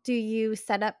do you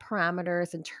set up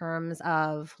parameters in terms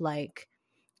of like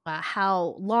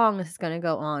how long this is going to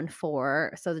go on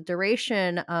for? So the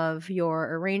duration of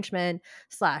your arrangement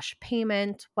slash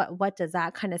payment, what does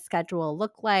that kind of schedule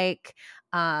look like,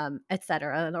 et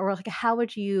cetera? Or like how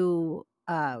would you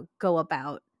go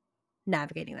about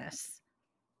navigating this?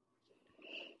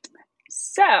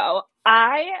 So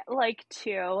I like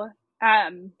to,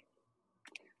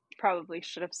 probably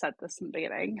should have said this in the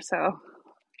beginning. So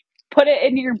put it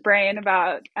in your brain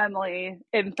about Emily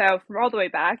info from all the way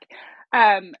back.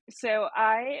 So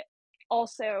I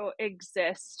also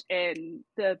exist in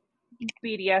the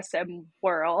BDSM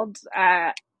world,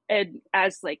 and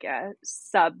as like a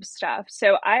sub stuff.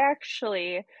 So I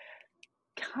actually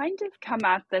kind of come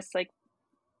at this like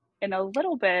in a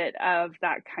little bit of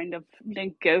that kind of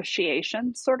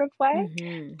negotiation sort of way.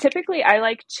 Mm-hmm. Typically, I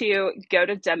like to go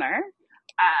to dinner,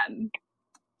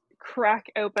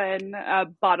 crack open a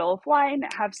bottle of wine,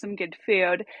 have some good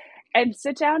food, and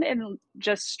sit down and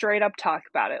just straight up talk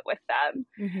about it with them.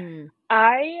 Mm-hmm.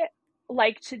 I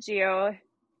like to do,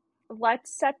 let's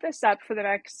set this up for the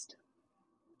next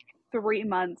 3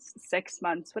 months, 6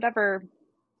 months, whatever,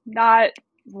 not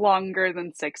longer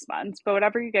than 6 months, but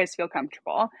whatever you guys feel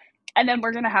comfortable. And then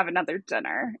we're going to have another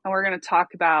dinner and we're going to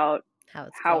talk about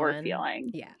how we're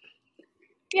feeling. Yeah.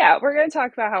 Yeah, we're going to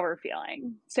talk about how we're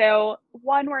feeling. So,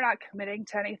 one, we're not committing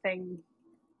to anything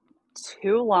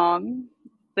too long.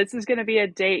 This is going to be a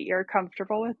date you're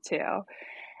comfortable with too.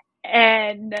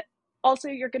 And also,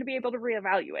 you're going to be able to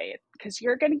reevaluate because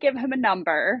you're going to give him a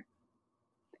number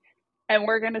and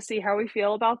we're going to see how we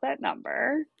feel about that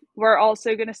number. We're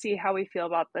also going to see how we feel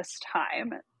about this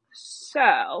time.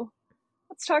 So,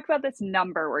 let's talk about this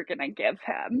number we're going to give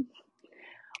him.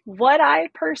 What I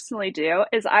personally do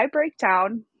is I break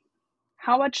down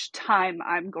how much time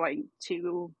I'm going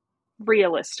to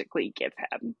realistically give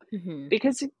him. Mm-hmm.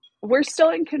 Because we're still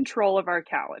in control of our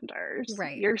calendars.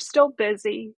 Right. You're still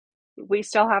busy. We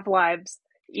still have lives,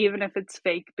 even if it's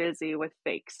fake busy with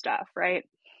fake stuff, right?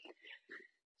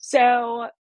 So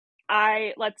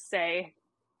let's say,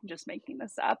 I'm just making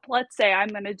this up. Let's say I'm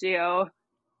going to do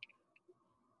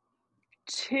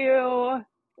two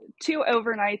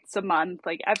overnights a month,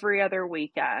 like every other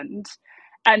weekend.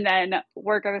 And then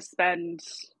we're going to spend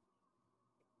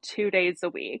 2 days a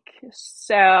week.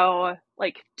 So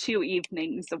like 2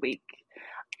 evenings a week.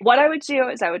 What I would do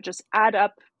is I would just add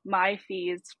up my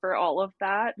fees for all of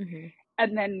that Mm-hmm.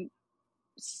 and then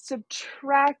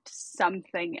subtract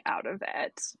something out of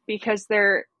it because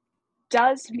there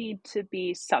does need to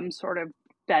be some sort of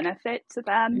benefit to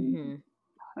them. Mm-hmm.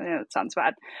 I know it sounds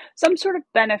bad. Some sort of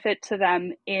benefit to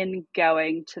them in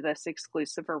going to this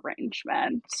exclusive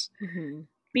arrangement. Mm-hmm.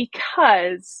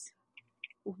 Because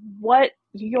what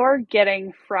you're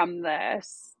getting from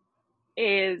this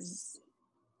is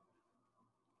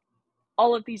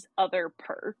all of these other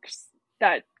perks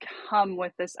that come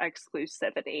with this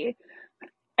exclusivity.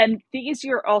 And these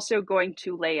you're also going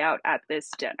to lay out at this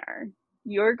dinner.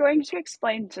 You're going to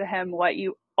explain to him what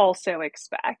you also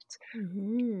expect.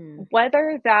 Mm-hmm.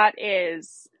 Whether that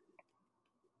is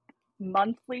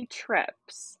monthly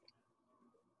trips,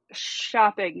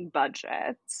 shopping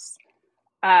budgets,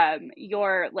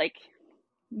 your like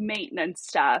maintenance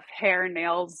stuff, hair,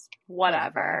 nails,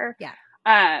 whatever. Yeah.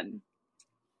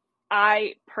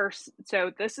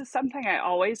 So this is something I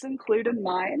always include in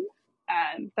mine,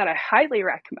 that I highly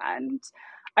recommend.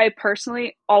 I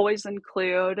personally always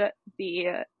include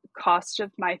the cost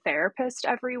of my therapist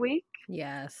every week.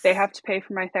 Yes. They have to pay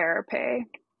for my therapy,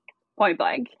 point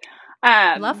blank.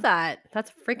 Love that.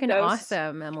 That's freaking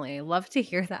awesome, Emily. Love to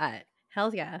hear that.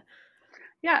 Hell yeah.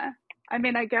 Yeah. I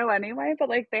mean, I go anyway, but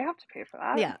like they have to pay for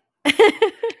that. Yeah.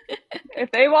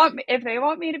 If they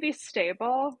want me to be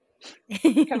stable,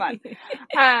 come on.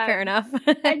 Fair enough.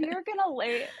 And you're gonna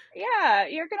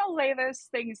lay those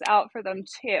things out for them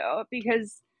too,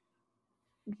 because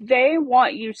they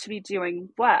want you to be doing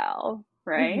well,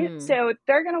 right? Mm-hmm. So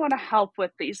they're gonna want to help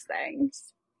with these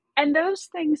things. And those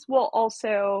things will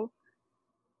also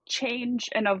change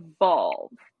and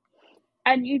evolve.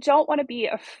 And you don't want to be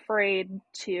afraid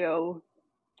to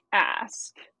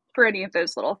ask for any of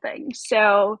those little things.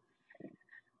 So,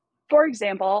 for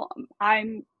example,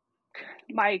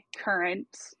 my current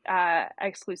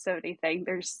exclusivity thing,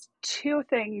 there's 2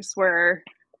 things we're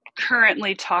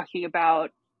currently talking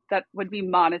about that would be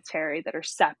monetary that are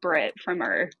separate from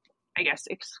our, I guess,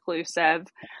 exclusive.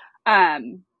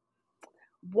 One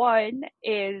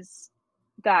is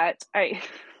that I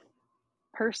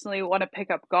personally want to pick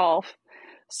up golf.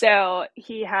 So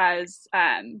he has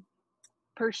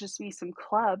purchased me some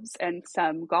clubs and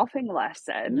some golfing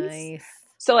lessons. Nice.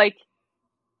 So like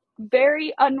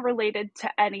very unrelated to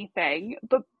anything,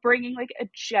 but bringing like a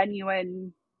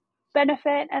genuine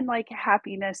benefit and like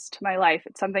happiness to my life.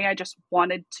 It's something I just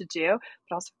wanted to do,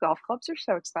 but also golf clubs are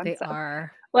so expensive. They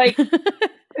are. Like,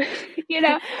 you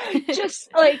know, just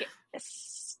like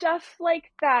stuff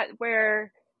like that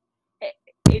where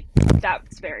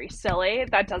that's very silly.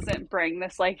 That doesn't bring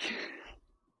this like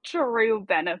true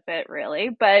benefit really.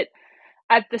 But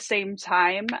at the same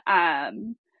time,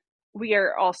 we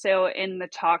are also in the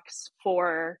talks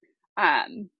for,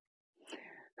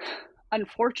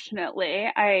 unfortunately,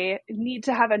 I need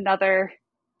to have another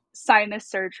sinus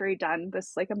surgery done. This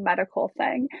is like a medical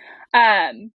thing.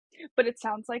 But it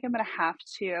sounds like I'm going to have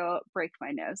to break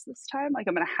my nose this time. Like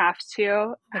I'm going to have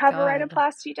to have a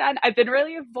rhinoplasty done. I've been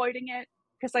really avoiding it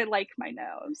because I like my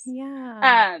nose.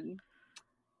 Yeah.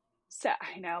 So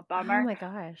I know, bummer. Oh my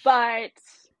gosh. But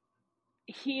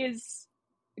he is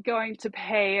going to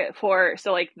pay for,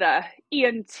 so like the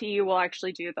ENT will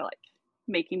actually do the like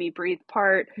making me breathe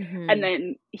part, and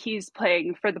then he's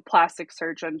paying for the plastic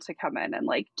surgeon to come in and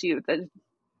like do the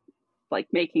like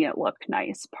making it look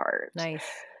nice part. Nice.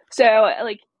 So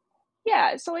like,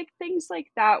 yeah, so like things like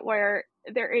that where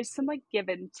there is some like give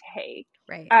and take,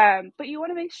 right? But you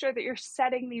want to make sure that you're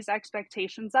setting these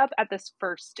expectations up at this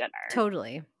first dinner.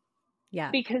 Totally. Yeah,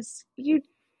 because you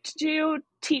do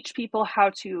teach people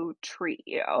how to treat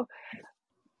you,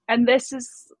 and this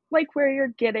is like where you're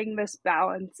getting this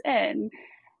balance in.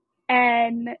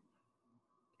 And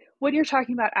when you're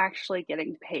talking about actually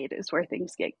getting paid is where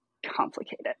things get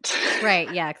complicated. Right.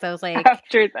 Yeah. Because I was like,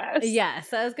 after this. Yeah.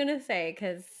 So I was gonna say,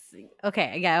 because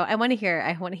okay, yeah, I want to hear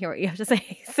what you have to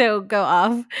say. So go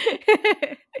off.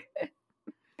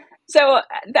 So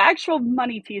the actual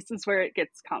money piece is where it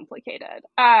gets complicated.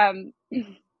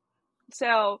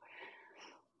 So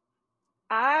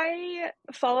I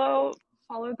follow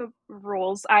the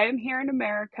rules. I am here in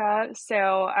America,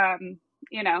 so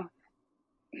you know,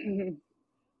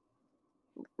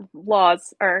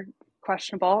 laws are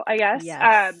questionable, I guess.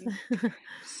 Yes.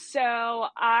 So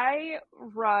I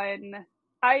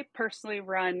personally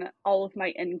run all of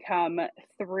my income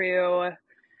through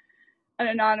an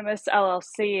anonymous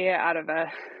LLC out of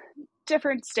a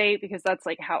different state, because that's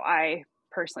like how I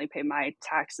personally pay my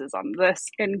taxes on this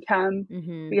income,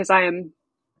 because I am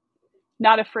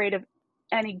not afraid of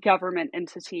any government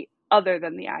entity other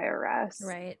than the IRS.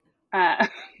 Right.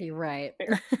 You're right.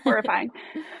 Horrifying.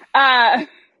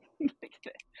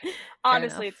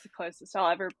 Honestly, it's the closest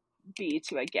I'll ever be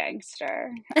to a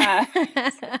gangster.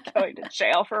 Going to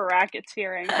jail for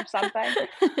racketeering or something.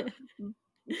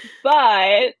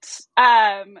 But,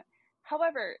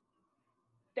 however,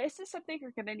 this is something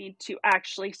you're going to need to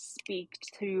actually speak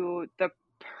to the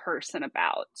person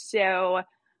about. So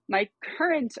my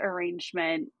current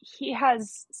arrangement, he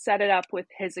has set it up with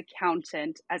his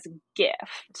accountant as a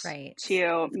gift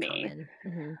to me.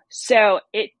 So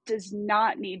it does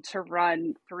not need to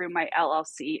run through my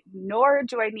LLC, nor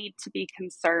do I need to be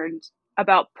concerned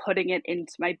about putting it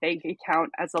into my bank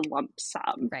account as a lump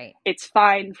sum. Right. It's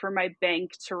fine for my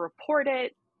bank to report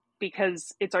it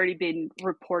because it's already been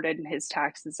reported in his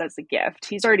taxes as a gift.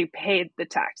 He's already paid the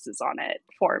taxes on it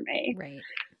for me. Right.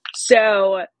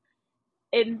 So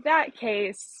in that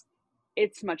case,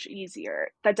 it's much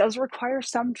easier. That does require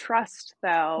some trust,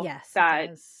 though. Yes, that it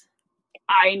does.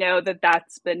 I know that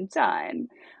that's been done.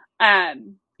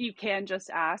 You can just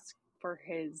ask for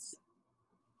his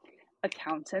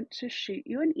accountant to shoot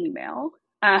you an email.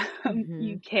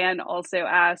 You can also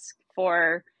ask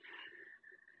for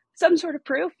some sort of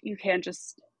proof. You can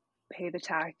just pay the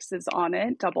taxes on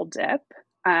it, double dip.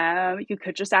 You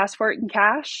could just ask for it in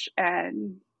cash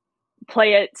and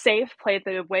play it safe, play it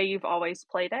the way you've always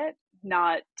played it,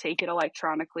 not take it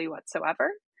electronically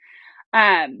whatsoever.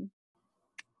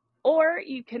 Or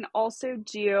you can also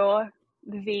do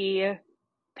the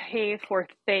pay for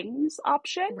things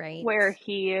option, where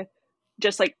he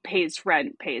just like pays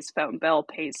rent, pays phone bill,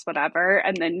 pays whatever,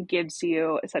 and then gives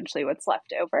you essentially what's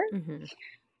left over.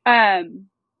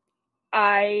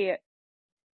 I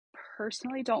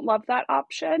personally don't love that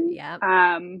option.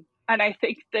 And I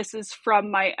think this is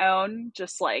from my own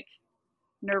just like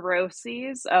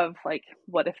neuroses of like,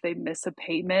 what if they miss a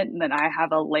payment and then I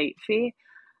have a late fee?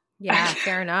 Yeah,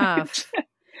 fair enough.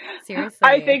 Seriously.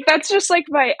 I think that's just like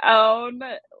my own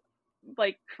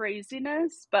like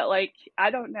craziness, but like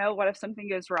I don't know, what if something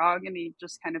goes wrong and he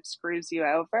just kind of screws you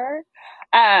over?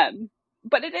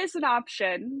 But it is an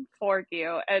option for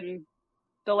you, and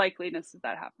the likeliness of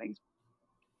that happening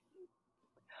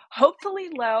hopefully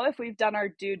low if we've done our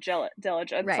due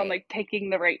diligence on like picking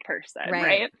the right person,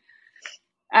 right?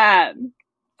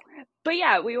 But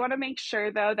yeah, we want to make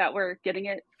sure though that we're getting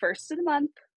it first of the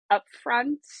month up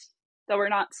front, that we're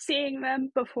not seeing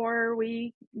them before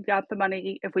we got the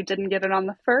money if we didn't get it on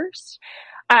the first.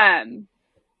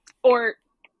 Or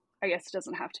I guess it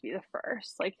doesn't have to be the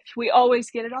first. Like we always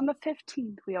get it on the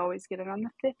 15th. We always get it on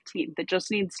the 15th. It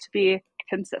just needs to be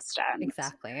consistent.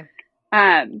 Exactly.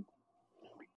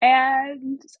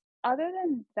 And other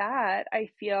than that, I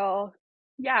feel,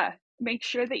 yeah, make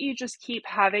sure that you just keep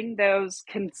having those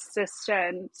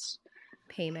consistent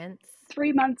payments,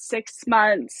 3 months, 6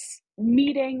 months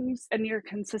meetings, and your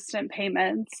consistent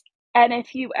payments. And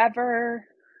if you ever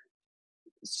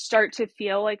start to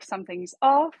feel like something's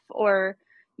off or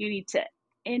you need to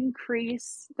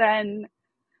increase, then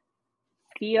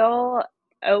feel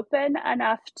open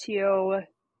enough to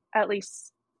at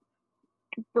least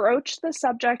broach the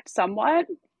subject somewhat.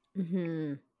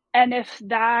 Mm-hmm. And if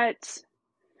that's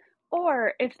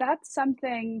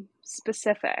something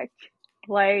specific,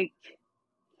 like,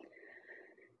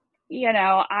 you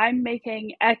know, I'm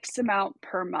making X amount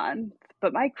per month,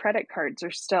 but my credit cards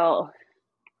are still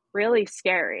really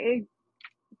scary,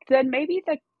 then maybe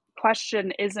the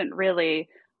question isn't really,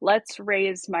 let's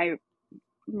raise my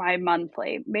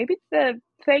monthly. Maybe the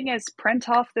thing is, print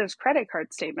off those credit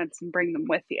card statements and bring them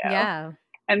with you. Yeah.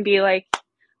 And be like,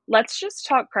 let's just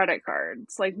talk credit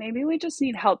cards. Like maybe we just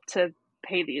need help to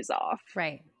pay these off.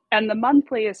 Right. And the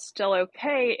monthly is still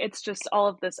okay. It's just all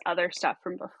of this other stuff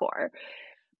from before.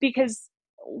 Because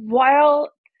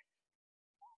while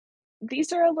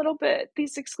these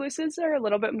exclusives are a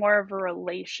little bit more of a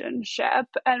relationship,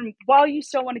 and while you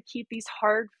still want to keep these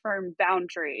hard, firm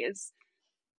boundaries,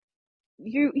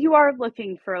 you are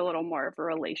looking for a little more of a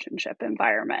relationship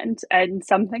environment, and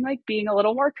something like being a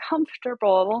little more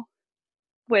comfortable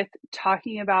with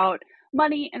talking about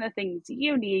money and the things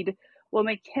you need will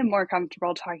make him more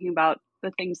comfortable talking about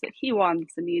the things that he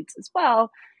wants and needs as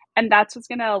well. And that's what's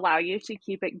going to allow you to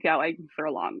keep it going for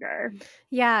longer.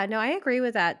 Yeah, no, I agree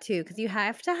with that too, because you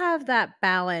have to have that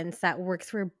balance that works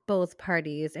for both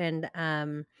parties. And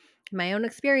my own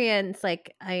experience,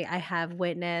 like I have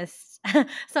witnessed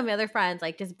some other friends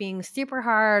like just being super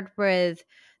hard with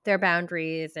their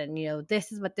boundaries and, you know,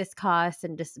 this is what this costs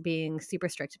and just being super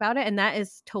strict about it. And that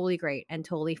is totally great and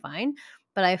totally fine.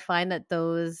 But I find that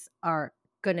those are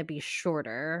going to be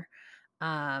shorter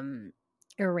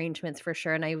arrangements for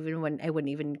sure. And I wouldn't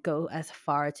even go as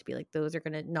far to be like those are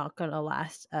not gonna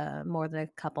last more than a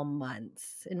couple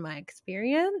months in my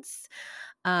experience.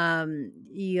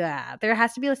 Yeah, there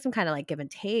has to be like some kind of like give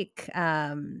and take.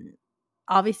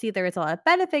 Obviously there is a lot of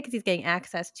benefit because he's getting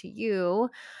access to you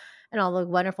and all the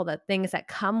wonderful things that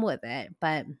come with it,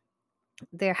 but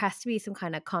there has to be some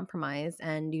kind of compromise,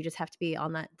 and you just have to be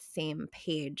on that same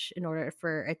page in order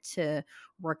for it to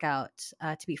work out,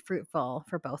 to be fruitful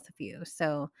for both of you.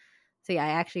 So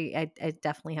yeah, I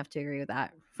definitely have to agree with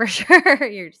that for sure.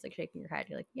 You're just like shaking your head.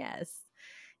 You're like, yes.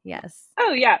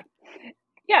 Oh yeah.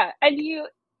 Yeah. And you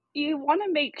want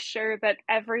to make sure that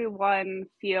everyone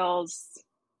feels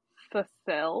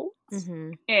fulfilled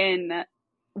in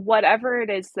whatever it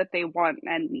is that they want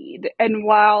and need. And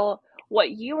while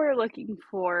what you are looking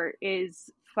for is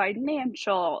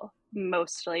financial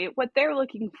mostly, what they're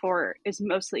looking for is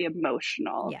mostly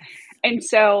emotional. Yes. And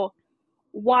so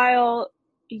while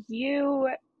you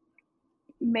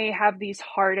may have these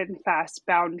hard and fast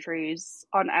boundaries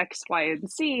on X, Y, and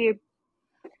Z,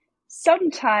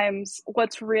 sometimes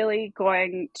what's really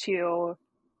going to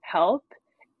help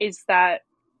is that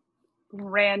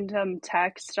random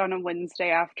text on a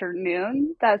Wednesday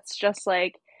afternoon that's just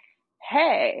like,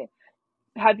 hey,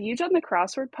 have you done the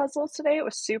crossword puzzles today? It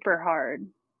was super hard.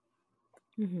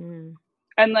 And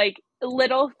like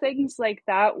little things like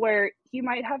that where you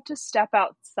might have to step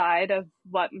outside of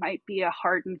what might be a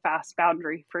hard and fast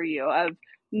boundary for you, of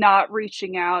not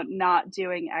reaching out, not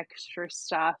doing extra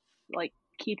stuff, like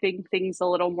keeping things a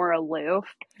little more aloof.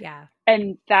 Yeah.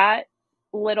 And that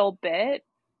little bit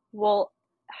will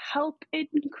help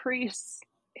increase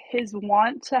his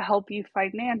want to help you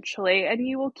financially, and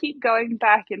you will keep going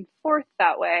back and forth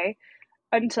that way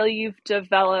until you've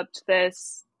developed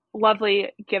this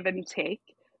lovely give and take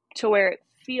to where it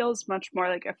feels much more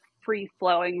like a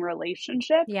free-flowing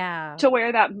relationship. Yeah. To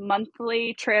where that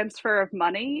monthly transfer of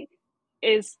money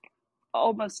is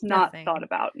almost not thought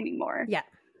about anymore. Yeah,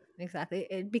 exactly.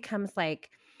 It becomes like,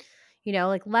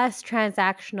 like less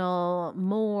transactional,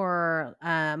 more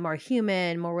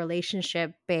human, more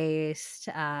relationship based,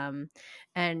 and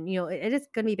it is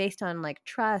going to be based on like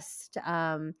trust,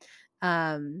 um,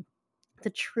 the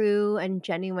true and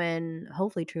genuine,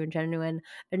 hopefully true and genuine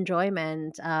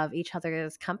enjoyment of each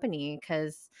other's company,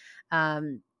 because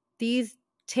these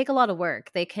take a lot of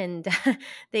work. They can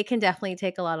they can definitely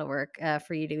take a lot of work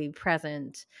for you to be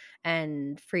present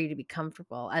and for you to be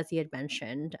comfortable, as you had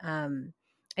mentioned.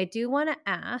 I do want to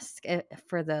ask,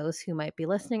 for those who might be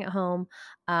listening at home,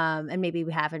 and maybe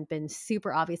we haven't been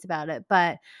super obvious about it,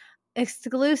 but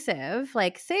exclusive,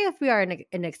 like say if we are in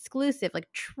an exclusive, like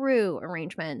true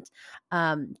arrangement,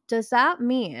 does that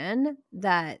mean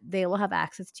that they will have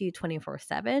access to you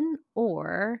 24/7,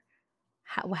 or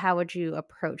how would you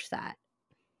approach that?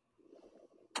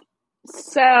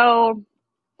 So,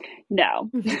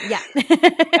 no. Yeah.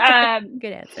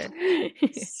 Good answer.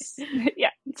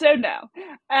 Yeah, so no.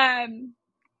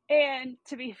 And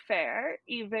to be fair,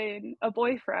 even a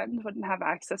boyfriend wouldn't have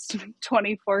access to me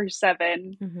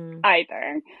 24/7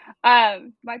 either.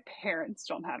 My parents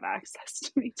don't have access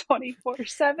to me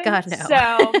 24/7. God, no.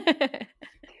 So,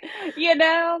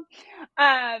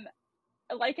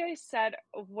 like I said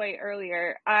way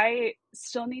earlier, I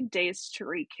still need days to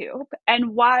recoup.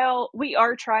 And while we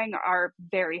are trying our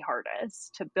very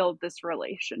hardest to build this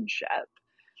relationship,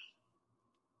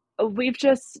 we've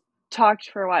just talked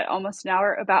for almost an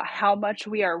hour about how much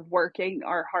we are working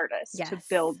our hardest to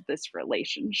build this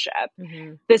relationship.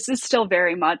 This is still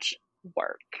very much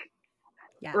work,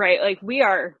 right? Like we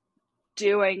are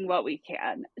doing what we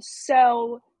can.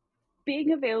 So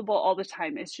being available all the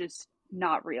time is just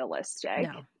not realistic.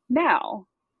 No. Now,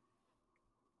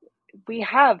 we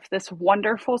have this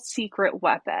wonderful secret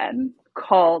weapon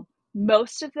called,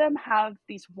 most of them have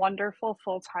these wonderful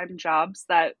full-time jobs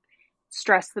that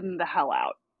stress them the hell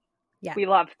out. Yeah. We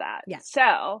love that. Yeah.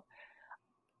 So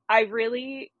I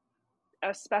really,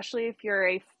 especially if you're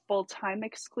a full-time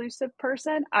exclusive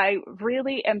person, I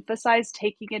really emphasize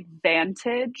taking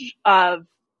advantage of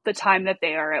the time that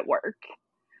they are at work.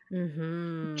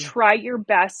 Try your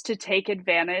best to take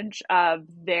advantage of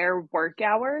their work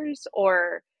hours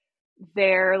or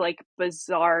their like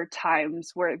bizarre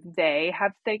times where they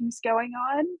have things going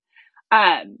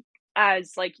on,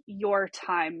 as like your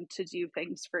time to do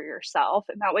things for yourself.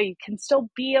 And that way you can still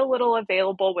be a little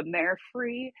available when they're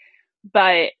free.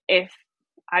 But if,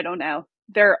 I don't know,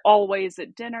 they're always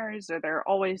at dinners or they're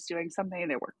always doing something,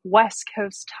 they work West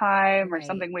Coast time or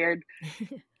something weird,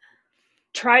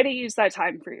 try to use that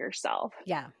time for yourself.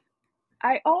 Yeah.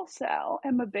 I also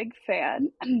am a big fan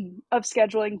of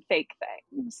scheduling fake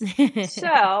things.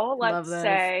 So let's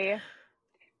say,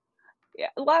 yeah,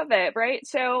 love it, right?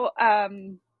 So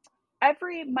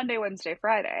every Monday, Wednesday,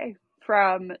 Friday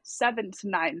from 7 to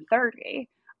 9:30,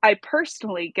 I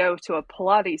personally go to a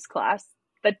Pilates class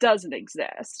that doesn't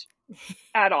exist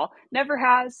at all. Never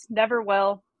has, never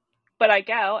will, but I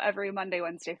go every Monday,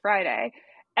 Wednesday, Friday.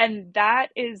 And that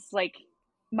is like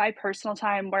my personal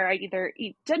time where I either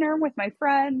eat dinner with my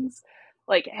friends,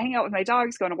 like hang out with my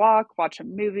dogs, go on a walk, watch a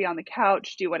movie on the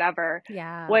couch, do whatever.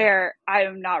 Yeah. Where I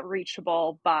am not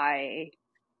reachable by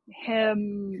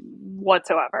him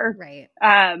whatsoever. Right.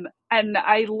 And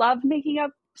I love making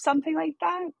up something like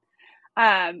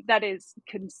that, that is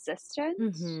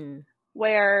consistent,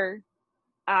 where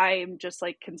I'm just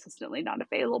like consistently not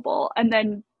available. And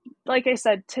then, like I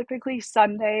said, typically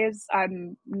Sundays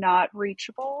I'm not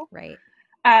reachable. Right.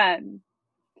 And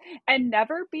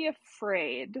never be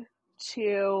afraid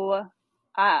to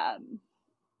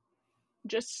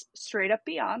just straight up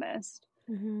be honest.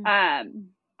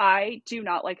 I do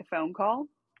not like a phone call.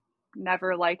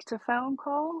 Never liked a phone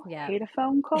call. Yeah. Hate a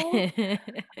phone call.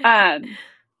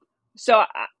 So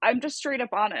I'm just straight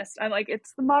up honest. I'm like,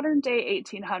 it's the modern day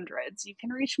 1800s. You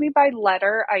can reach me by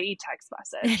letter, i.e. text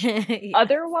message. Yeah.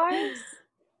 Otherwise,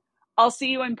 I'll see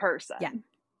you in person.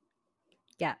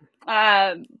 Yeah.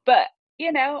 But,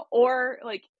 or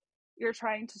like you're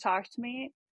trying to talk to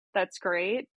me, that's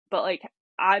great. But like,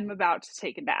 I'm about to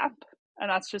take a nap and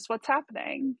that's just what's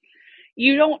happening.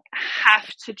 You don't have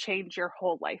to change your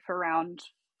whole life around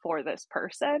for this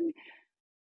person.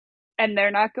 And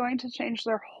they're not going to change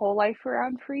their whole life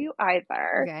around for you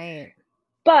either. Right.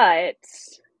 But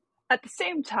at the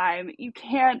same time, you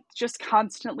can't just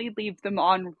constantly leave them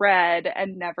on red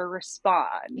and never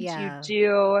respond. Yeah.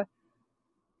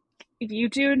 You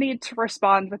do need to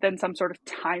respond within some sort of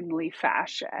timely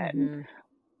fashion.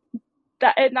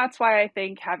 And that's why I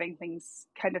think having things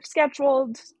kind of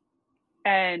scheduled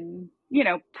and,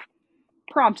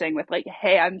 prompting with like,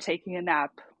 hey, I'm taking a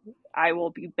nap, I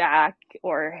will be back,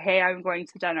 or hey, I'm going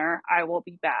to dinner, I will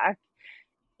be back,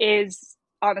 is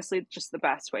honestly just the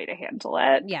best way to handle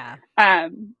it. Yeah.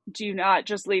 Do not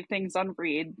just leave things on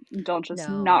read. Don't just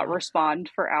not No. respond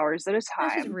for hours at a That's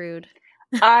just time. rude.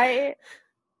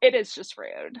 It is just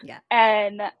rude. Yeah.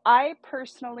 And I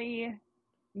personally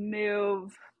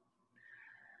move,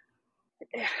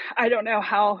 I don't know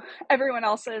how everyone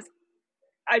else is.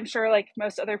 I'm sure like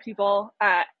most other people,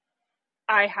 I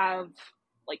have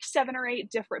like 7 or 8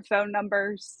 different phone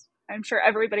numbers. I'm sure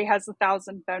everybody has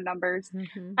 1,000 phone numbers.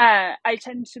 Mm-hmm. I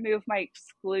tend to move my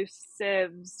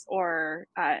exclusives or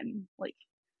like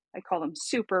I call them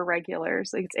super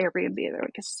regulars. Like it's Airbnb, they're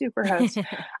like a super host.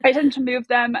 I tend to move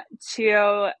them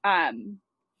to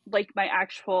like my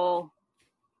actual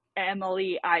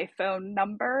Emily iPhone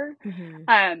number.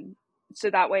 Mm-hmm. So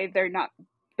that way they're not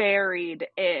buried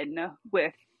in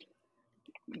with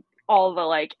all the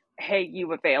like, hey,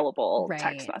 you available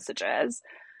text messages.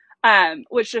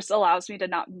 Which just allows me to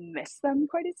not miss them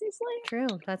quite as easily.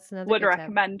 True. That's another Would good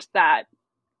recommend that,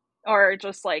 or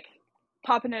just like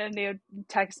popping in a new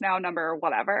text now number or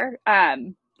whatever,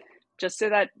 just so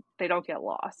that they don't get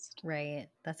lost. Right.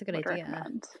 That's a good idea.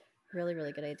 Recommend. Really,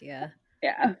 really good idea.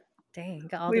 Yeah. Dang.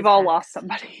 Got all We've all lost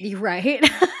somebody. You're right.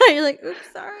 You're like,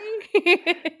 oops, sorry.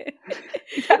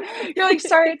 Yeah. You're like,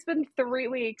 sorry, it's been 3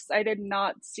 weeks. I did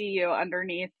not see you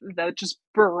underneath the just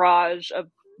barrage of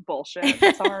bullshit.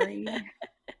 Sorry.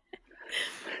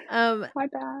 My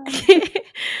bad.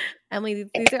 Emily,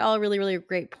 these are all really, really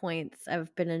great points.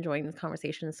 I've been enjoying this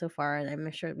conversation so far, and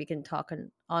I'm sure we can talk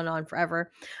on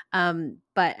forever.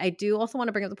 But I do also want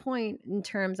to bring up the point in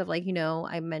terms of like,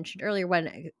 I mentioned earlier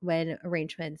when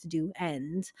arrangements do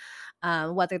end,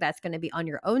 whether that's going to be on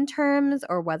your own terms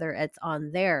or whether it's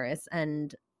on theirs.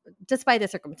 And despite the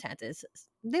circumstances,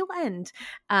 they'll end.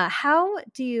 How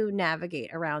do you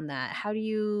navigate around that? How do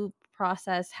you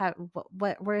process?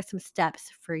 What are some steps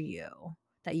for you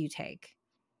that you take?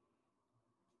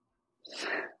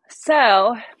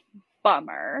 So,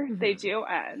 bummer. Mm-hmm. They do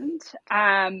end.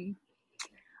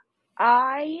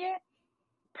 I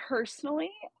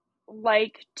personally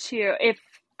like to, if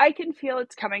I can feel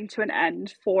it's coming to an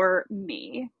end for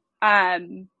me,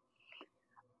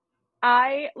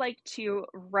 I like to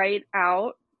write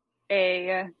out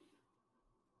a,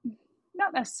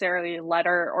 not necessarily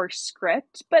letter or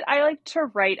script, but I like to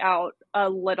write out a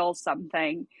little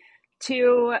something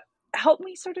to help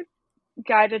me sort of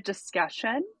guide a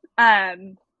discussion.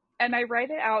 And I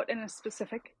write it out in a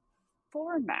specific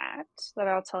format that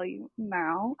I'll tell you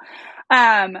now.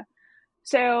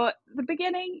 So the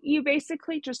beginning, you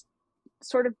basically just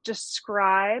sort of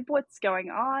describe what's going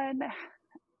on,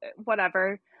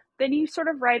 whatever. Then you sort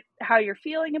of write how you're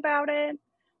feeling about it.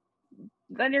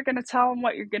 Then you're going to tell them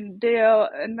what you're going to do.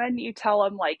 And then you tell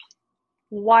them like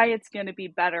why it's going to be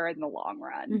better in the long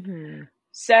run. Mm-hmm.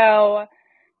 So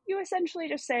you essentially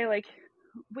just say like,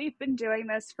 we've been doing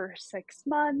this for 6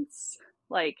 months.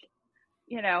 Like,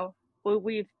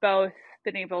 we've both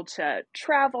been able to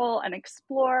travel and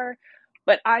explore,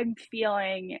 but I'm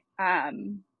feeling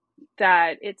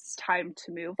that it's time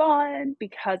to move on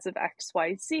because of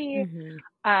XYZ.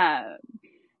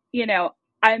 Mm-hmm.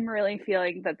 I'm really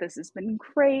feeling that this has been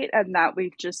great and that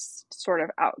we've just sort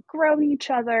of outgrown each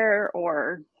other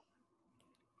or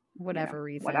whatever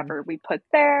reason. Whatever we put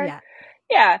there.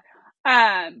 Yeah.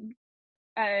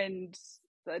 And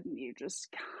then you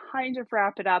just kind of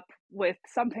wrap it up with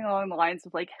something along the lines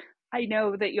of like, I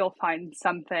know that you'll find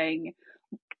something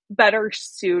better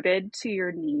suited to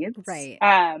your needs. Right.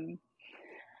 And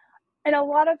a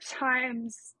lot of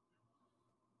times,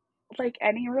 like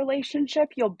any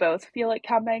relationship, you'll both feel it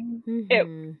coming. Mm-hmm.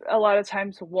 It a lot of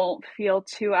times won't feel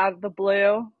too out of the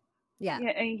blue. Yeah.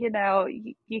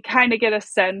 You kind of get a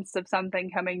sense of something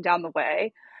coming down the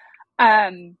way.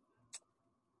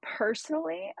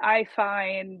 Personally, I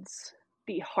find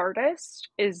the hardest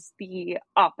is the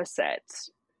opposite.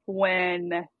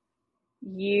 When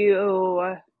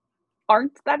you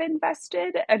aren't that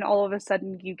invested and all of a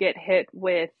sudden you get hit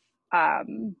with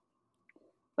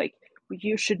like,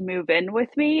 you should move in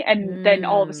with me, and then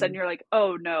all of a sudden you're like,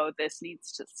 oh no, this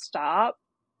needs to stop.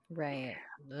 Right.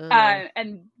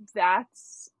 And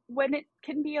that's when it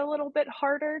can be a little bit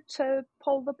harder to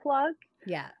pull the plug.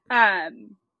 Yeah.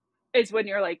 Is when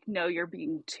you're like, no, you're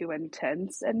being too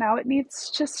intense and now it needs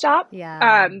to stop.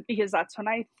 Yeah. Because that's when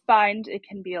I find it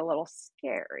can be a little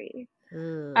scary.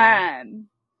 Ugh. And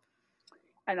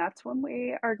that's when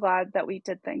we are glad that we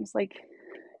did things like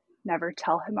never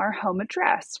tell him our home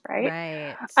address, right?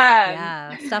 Right.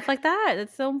 Yeah. Stuff like that.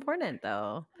 It's so important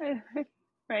though.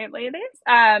 Right, ladies?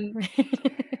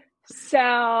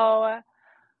 So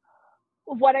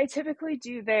what I typically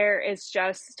do there is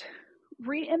just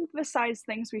re-emphasize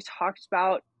things we talked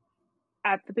about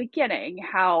at the beginning,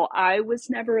 how I was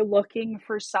never looking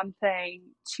for something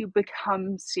to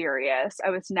become serious. I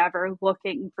was never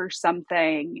looking for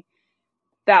something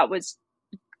that was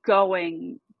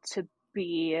going to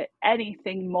be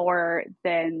anything more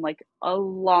than like a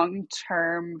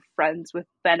long-term friends with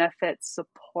benefits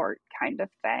support kind of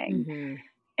thing. Mm-hmm.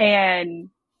 And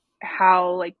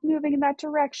how like moving in that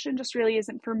direction just really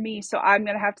isn't for me. So I'm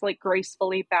going to have to like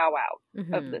gracefully bow out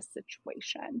of this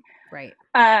situation. Right.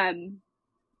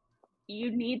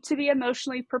 You need to be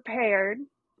emotionally prepared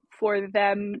for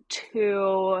them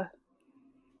to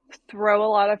throw a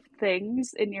lot of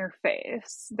things in your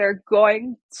face. They're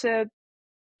going to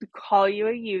call you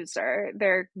a user.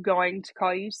 They're going to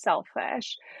call you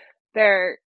selfish.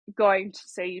 They're going to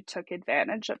say you took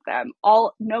advantage of them.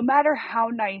 No matter how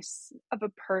nice of a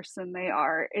person they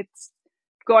are, it's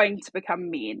going to become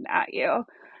mean at you.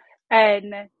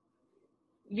 And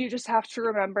you just have to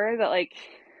remember that like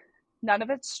none of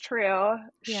it's true.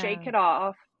 Shake it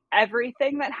off.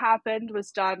 Everything that happened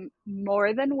was done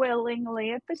more than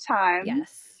willingly at the time.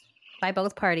 Yes. By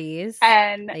both parties.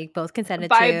 And they both consented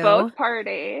by to. both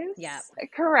parties. Yeah.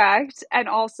 Correct. And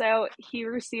also he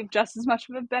received just as much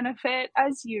of a benefit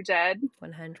as you did.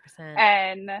 100%.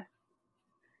 And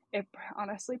it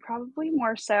honestly probably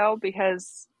more so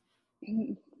because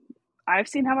I've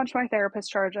seen how much my therapist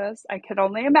charges. I could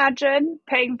only imagine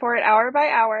paying for it hour by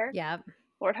hour. Yeah.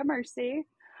 Lord have mercy.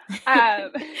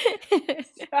 So,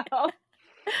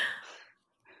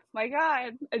 my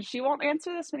God, and she won't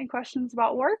answer this many questions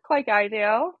about work like I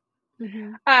do.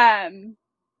 Mm-hmm.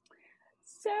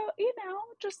 So,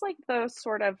 just like those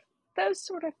sort of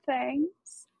things.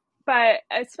 But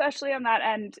especially on that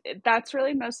end, that's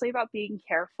really mostly about being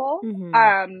careful.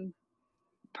 Mm-hmm.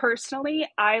 Personally,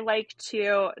 I like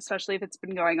to, especially if it's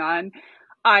been going on,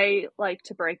 I like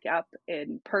to break up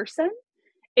in person.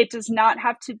 It does not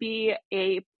have to be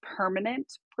a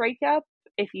permanent breakup.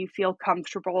 If you feel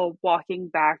comfortable walking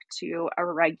back to a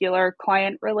regular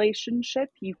client relationship,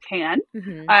 you can.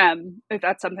 Mm-hmm. If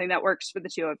that's something that works for the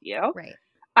two of you. Right.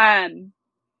 I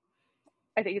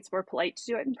think it's more polite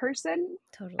to do it in person.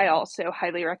 Totally. I also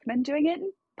highly recommend doing it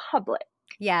in public.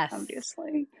 Yes.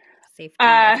 Obviously. Safety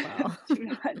as well. do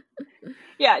not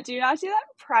do that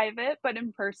in private, but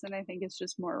in person I think it's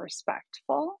just more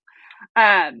respectful.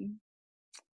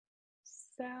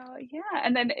 So yeah,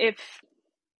 and then if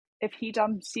he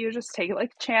dumps you, just take it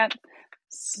like a chance,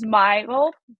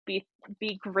 smile, be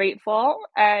grateful,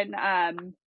 and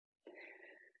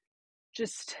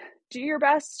just do your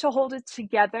best to hold it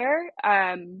together.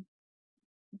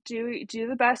 Do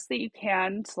the best that you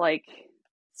can to like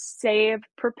save,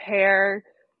 prepare,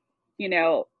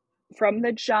 from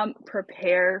the jump,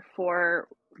 prepare for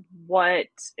what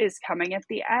is coming at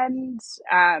the end.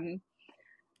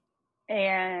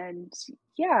 And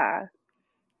yeah,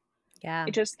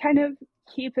 just kind of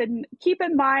keep in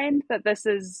mind that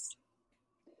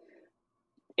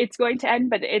it's going to end,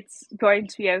 but it's going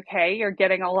to be okay. You're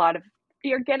getting a lot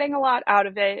out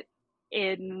of it.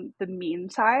 In the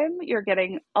meantime, you're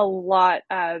getting a lot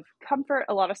of comfort,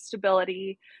 a lot of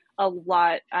stability, a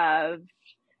lot of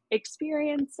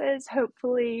experiences,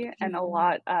 hopefully, and a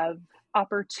lot of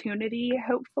opportunity,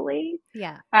 hopefully.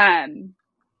 Yeah.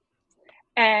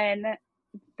 And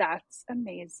that's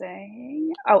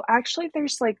amazing. Oh, actually,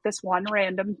 there's like this one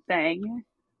random thing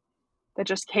that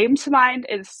just came to mind.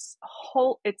 It's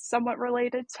somewhat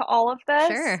related to all of this.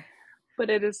 Sure. But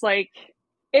it's like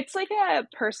a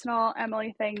personal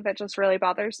Emily thing that just really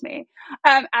bothers me.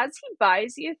 As he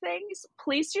buys you things,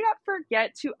 please do not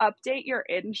forget to update your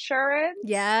insurance.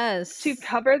 Yes. To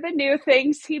cover the new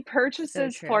things he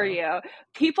purchases for you.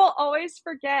 People always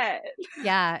forget.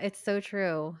 Yeah, it's so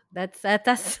true. That's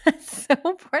so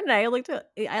important. I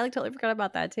totally forgot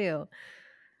about that too.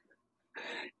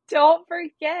 Don't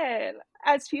forget.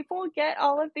 As people get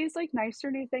all of these like nicer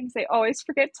new things, they always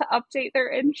forget to update their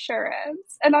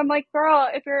insurance. And I'm like, girl,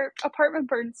 if your apartment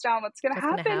burns down, what's going to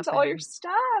happen to all your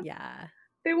stuff? Yeah.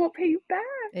 They won't pay you back.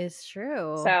 It's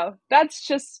true. So that's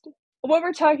just when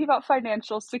we're talking about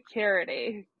financial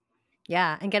security.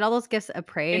 Yeah, and get all those gifts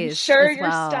appraised. Insure as your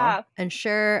well. stuff.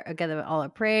 Get them all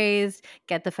appraised.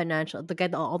 Get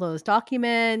all those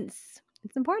documents.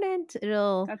 It's important.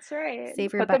 That's right.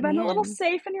 Save your Put them in a little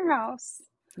safe in your house.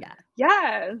 Yeah.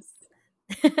 Yes.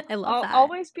 I love that.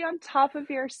 Always be on top of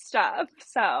your stuff.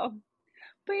 So,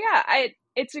 but yeah,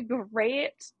 it's a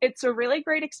really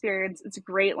great experience. It's a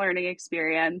great learning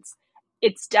experience.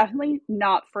 It's definitely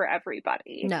not for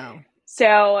everybody. No.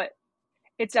 So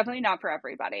it's definitely not for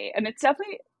everybody. And it's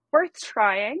definitely worth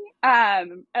trying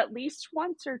at least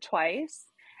once or twice.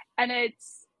 And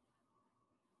it's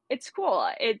cool.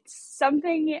 It's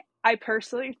something I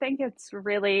personally think it's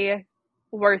really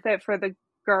worth it for the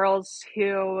girls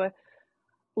who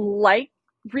like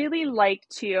really like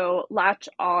to latch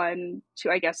on to,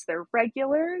 I guess, their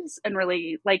regulars and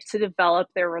really like to develop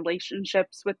their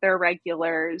relationships with their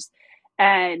regulars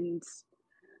and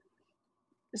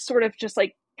sort of just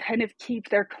like kind of keep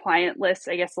their client list,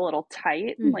 I guess, a little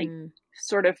tight and like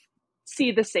sort of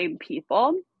see the same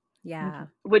people. Yeah.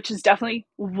 Which is definitely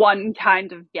one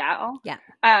kind of gal. Yeah.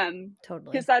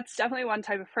 Totally. Because that's definitely one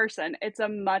type of person. It's a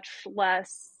much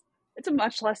less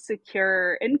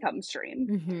secure income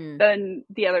stream than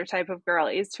the other type of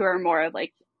girlies who are more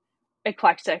like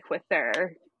eclectic with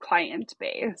their client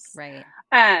base. Right.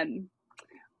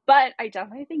 But I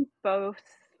definitely think both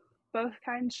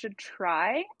kinds should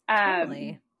try.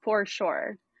 Totally. For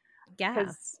sure. Yeah.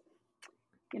 Because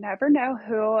you never know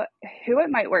who it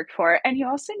might work for, and you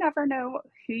also never know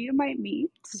who you might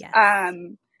meet, yes.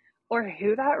 or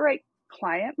who that right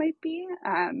client might be.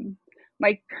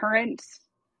 My current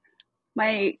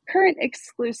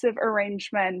exclusive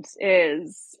arrangement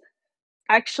is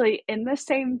actually in the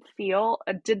same field.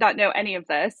 I did not know any of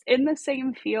this. In the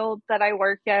same field that I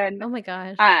work in. Oh my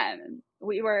gosh.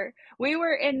 We were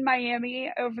in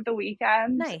Miami over the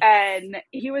weekend. Nice. And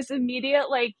he was immediate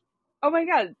like, oh my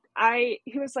God,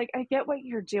 he was like, I get what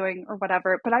you're doing or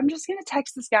whatever, but I'm just going to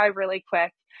text this guy really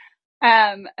quick.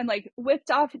 And like whipped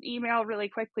off an email really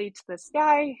quickly to this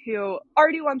guy who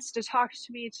already wants to talk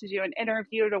to me to do an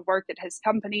interview to work at his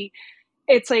company.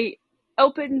 It's like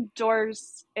opened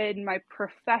doors in my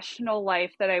professional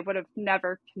life that I would have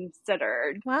never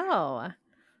considered. Wow.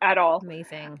 At all.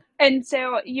 Amazing. And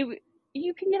so you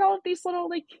can get all of these little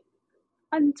like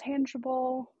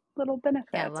untangible little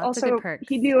benefits. Yeah, lots also, of good perks.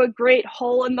 He knew a great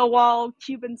hole in the wall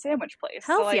Cuban sandwich place.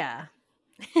 Hells so, like, yeah.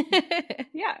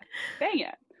 Yeah, bang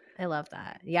it. I love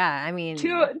that. Yeah, I mean,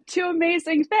 two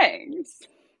amazing things.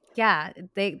 Yeah,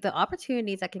 the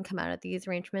opportunities that can come out of these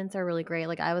arrangements are really great.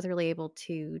 Like I was really able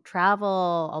to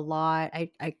travel a lot.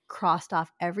 I crossed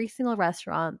off every single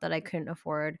restaurant that I couldn't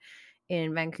afford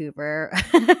in Vancouver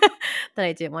that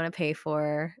I didn't want to pay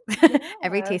for. Yeah.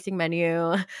 Every tasting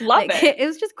menu. Love it. It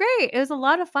was just great. It was a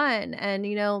lot of fun. And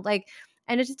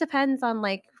and it just depends on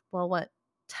what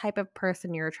type of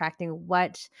person you're attracting,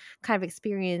 what kind of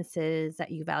experiences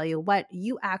that you value, what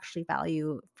you actually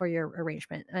value for your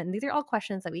arrangement. And these are all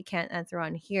questions that we can't answer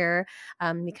on here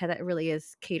because it really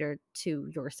is catered to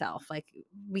yourself. Like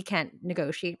we can't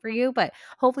negotiate for you, but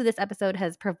hopefully this episode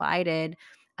has provided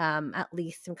at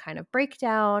least some kind of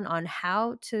breakdown on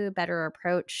how to better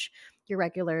approach your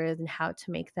regulars and how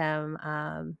to make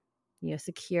them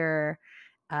secure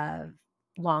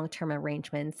long-term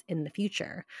arrangements in the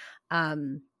future.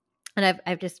 And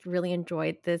I've just really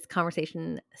enjoyed this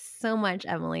conversation so much,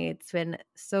 Emily. It's been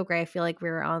so great. I feel like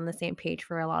we're on the same page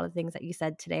for a lot of things that you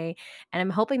said today. And I'm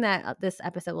hoping that this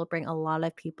episode will bring a lot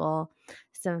of people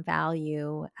some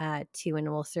value to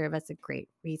and will serve as a great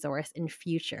resource in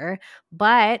future.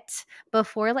 But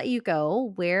before I let you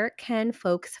go, where can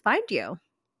folks find you?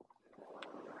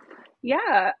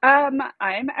 Yeah, I'm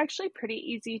actually pretty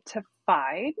easy to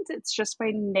find. It's just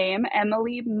my name,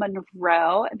 Emily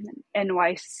Monroe, and then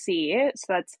NYC. So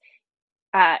that's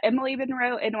Emily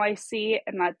Monroe NYC,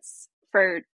 and that's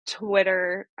for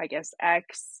Twitter, I guess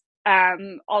X.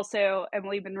 Also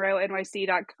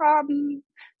EmilyMonroeNYC.com.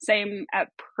 Same at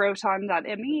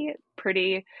proton.me.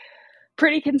 Pretty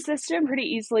consistent,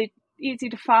 pretty easy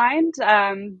to find.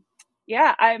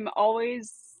 Yeah, I'm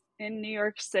always in New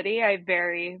York City. I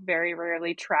very, very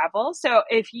rarely travel. So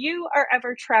if you are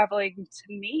ever traveling to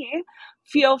me,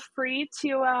 feel free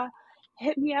to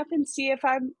hit me up and see if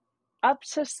I'm up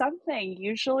to something.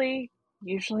 Usually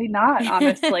not,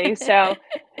 honestly. So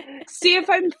see if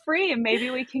I'm free and maybe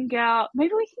we can go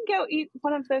eat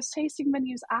one of those tasting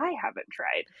menus I haven't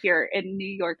tried here in New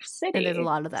York City. And there's a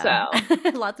lot of them. So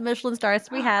lots of Michelin stars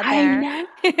to be had there.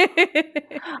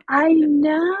 I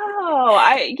know.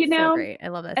 So great. I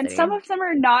love that and city. Some of them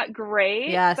are not great,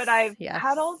 yes, but I've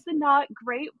had all the not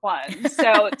great ones.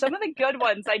 So some of the good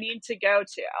ones I need to go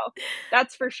to.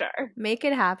 That's for sure. Make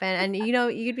it happen. And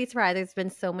you'd be surprised. There's been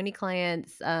so many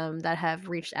clients that have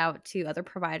reached out to other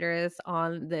providers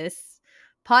on this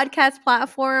podcast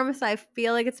platform. So I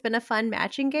feel like it's been a fun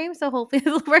matching game. So hopefully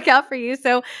it'll work out for you.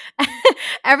 So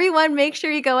everyone, make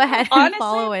sure you go ahead and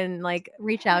follow and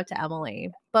reach out to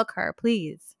Emily. Book her,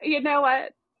 please. You know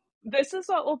what? This is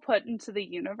what we'll put into the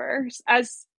universe.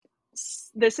 As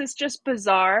this is just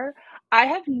bizarre. I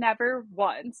have never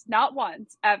not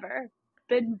once ever,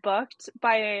 been booked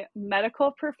by a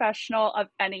medical professional of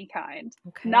any kind.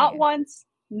 Okay. Not once,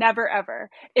 Never ever.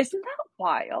 Isn't that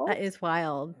wild? That is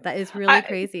wild. That is really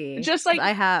crazy. Just like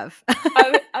I have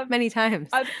many times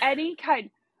of any kind.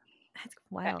 That's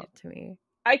wild to me.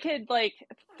 I could like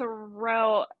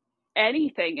throw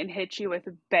anything and hit you with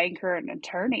a banker and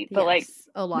attorney, but like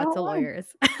lots of lawyers.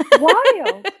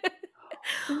 Wild.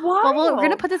 Well, we're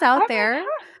gonna put this out there,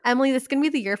 Emily. This is gonna be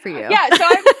the year for you. Yeah, so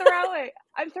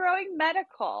I'm throwing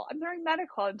medical. I'm throwing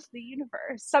medical into the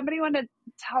universe. Somebody want to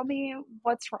tell me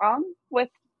what's wrong with,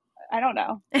 I don't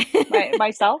know,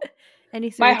 myself? Any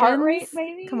surgeons? My heart rate,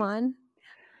 maybe? Come on.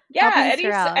 Yeah,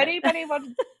 anybody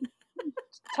want to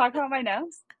talk about my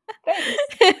nose? Thanks.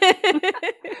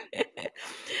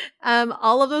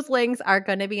 All of those links are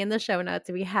going to be in the show notes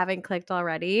if you haven't clicked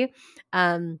already.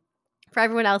 For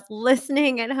everyone else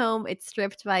listening at home, it's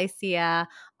Stripped by Sia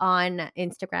on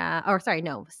Instagram.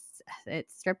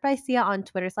 It's Stripped by Sia on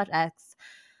Twitter/X.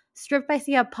 Stripped by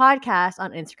Sia podcast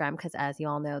on Instagram, because as you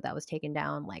all know, that was taken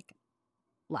down like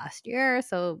last year.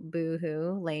 So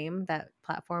boo-hoo, lame. That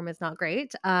platform is not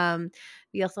great.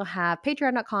 We also have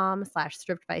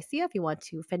patreon.com/strippedbysia if you want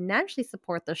to financially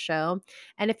support the show.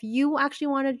 And if you actually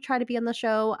want to try to be on the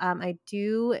show,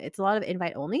 it's a lot of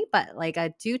invite only, but like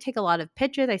I do take a lot of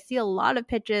pitches. I see a lot of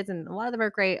pitches and a lot of them are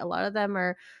great. A lot of them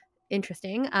are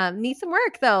interesting. Need some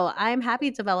work though. I'm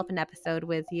happy to develop an episode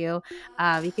with you.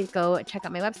 You can go check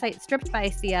out my website,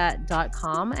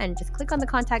 strippedbysia.com, and just click on the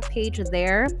contact page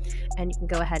there, and you can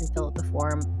go ahead and fill out the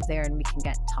form there and we can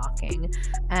get talking.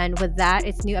 And with that,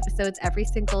 it's new episodes every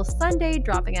single Sunday,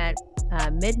 dropping at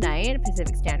midnight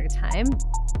Pacific Standard Time.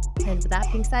 And with that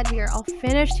being said, we are all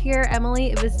finished here.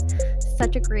 Emily, it was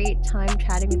such a great time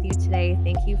chatting with you today.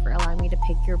 Thank you for allowing me to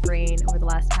pick your brain over the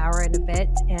last hour and a bit,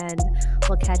 and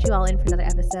we'll catch you all in for another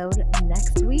episode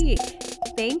next week.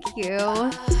 Thank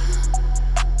you.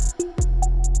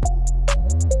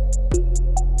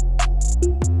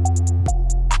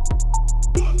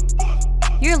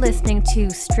 You're listening to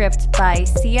Stripped by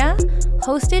Sia,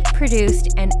 hosted,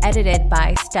 produced, and edited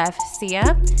by Steph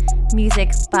Sia.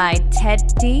 Music by Ted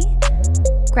D.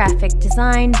 Graphic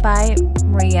design by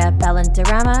Maria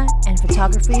Bellandarama, and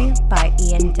photography by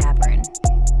Ian Dabern.